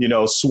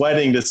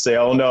 sweating to say,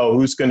 oh no,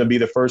 who's going to be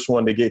the first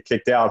one to get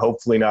kicked out?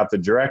 Hopefully not the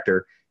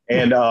director.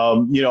 And,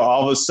 all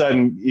of a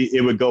sudden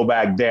it would go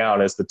back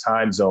down as the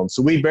time zone.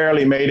 So we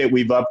barely made it.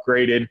 We've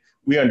upgraded.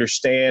 We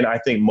understand. I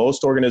think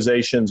most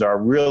organizations are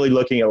really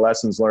looking at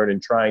lessons learned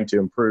and trying to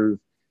improve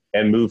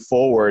and move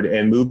forward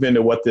and move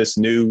into what this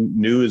new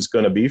is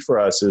going to be for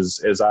us as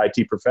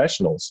IT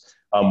professionals.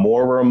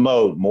 More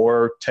remote,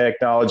 more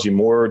technology,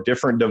 more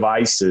different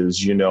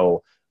devices,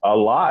 a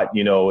lot,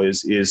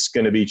 is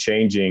going to be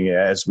changing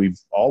as we've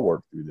all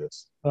worked through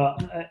this. Well,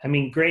 I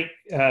mean, great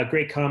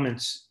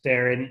comments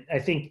there. And I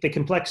think the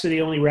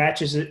complexity only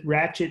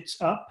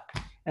ratchets up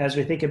as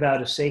we think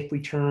about a safe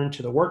return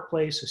to the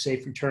workplace, a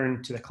safe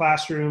return to the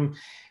classroom,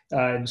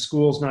 in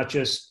schools, not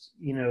just,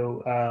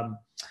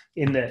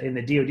 in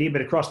the DoD,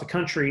 but across the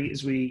country,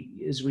 as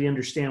we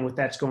understand what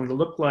that's going to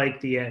look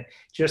like, the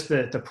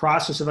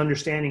process of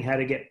understanding how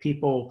to get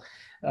people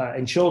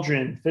and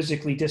children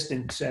physically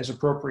distant as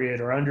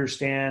appropriate, or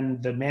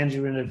understand the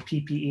management of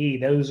PPE.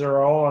 Those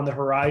are all on the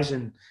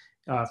horizon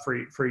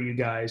for you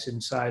guys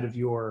inside of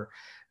your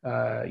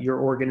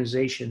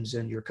organizations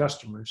and your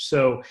customers.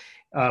 So,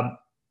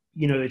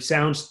 it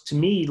sounds to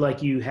me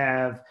like you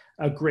have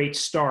a great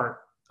start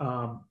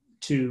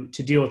to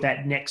deal with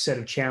that next set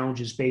of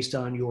challenges based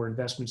on your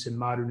investments in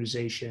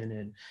modernization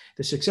and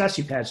the success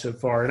you've had so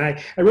far. And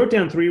I wrote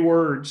down 3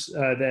 words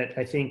that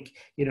I think,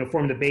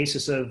 form the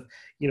basis of,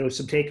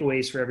 some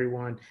takeaways for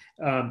everyone.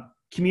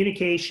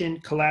 Communication,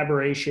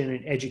 collaboration,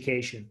 and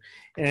education.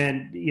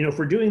 And, if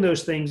we're doing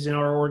those things in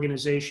our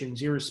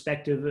organizations,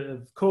 irrespective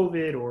of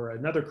COVID or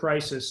another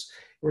crisis,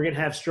 we're going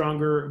to have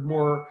stronger,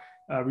 more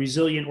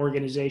resilient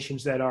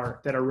organizations that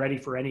are ready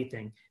for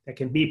anything, that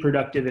can be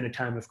productive in a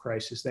time of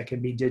crisis, that can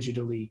be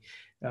digitally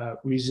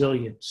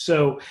resilient.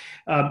 So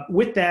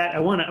with that, I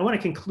want to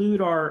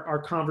conclude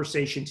our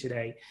conversation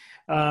today.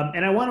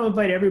 And I want to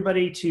invite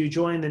everybody to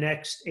join the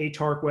next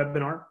ATARC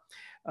webinar.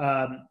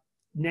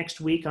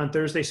 Next week on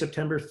Thursday,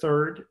 September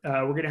 3rd,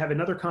 we're going to have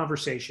another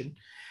conversation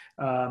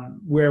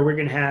where we're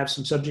going to have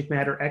some subject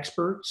matter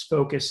experts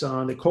focus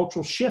on the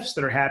cultural shifts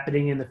that are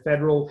happening in the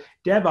federal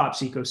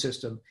DevOps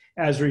ecosystem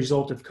as a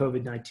result of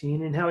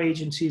COVID-19, and how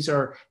agencies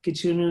are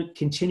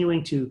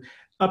continuing to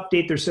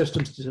update their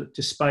systems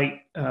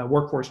despite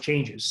workforce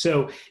changes.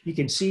 So you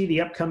can see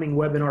the upcoming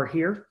webinar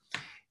here,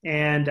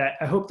 and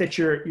I hope that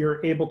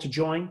you're able to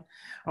join.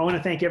 I want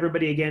to thank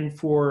everybody again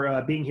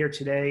for being here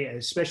today. I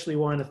especially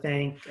want to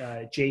thank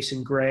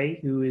Jason Gray,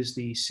 who is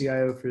the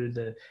CIO for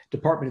the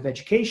Department of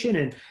Education,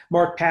 and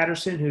Mark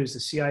Patterson, who is the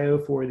CIO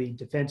for the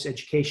Defense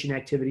Education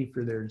Activity,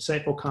 for their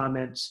insightful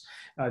comments,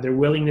 their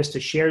willingness to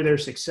share their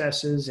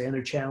successes and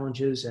their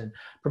challenges, and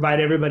provide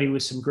everybody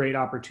with some great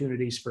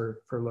opportunities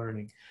for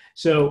learning.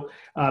 So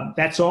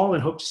that's all,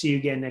 and hope to see you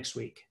again next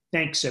week.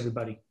 Thanks,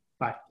 everybody.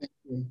 Bye. Thank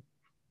you.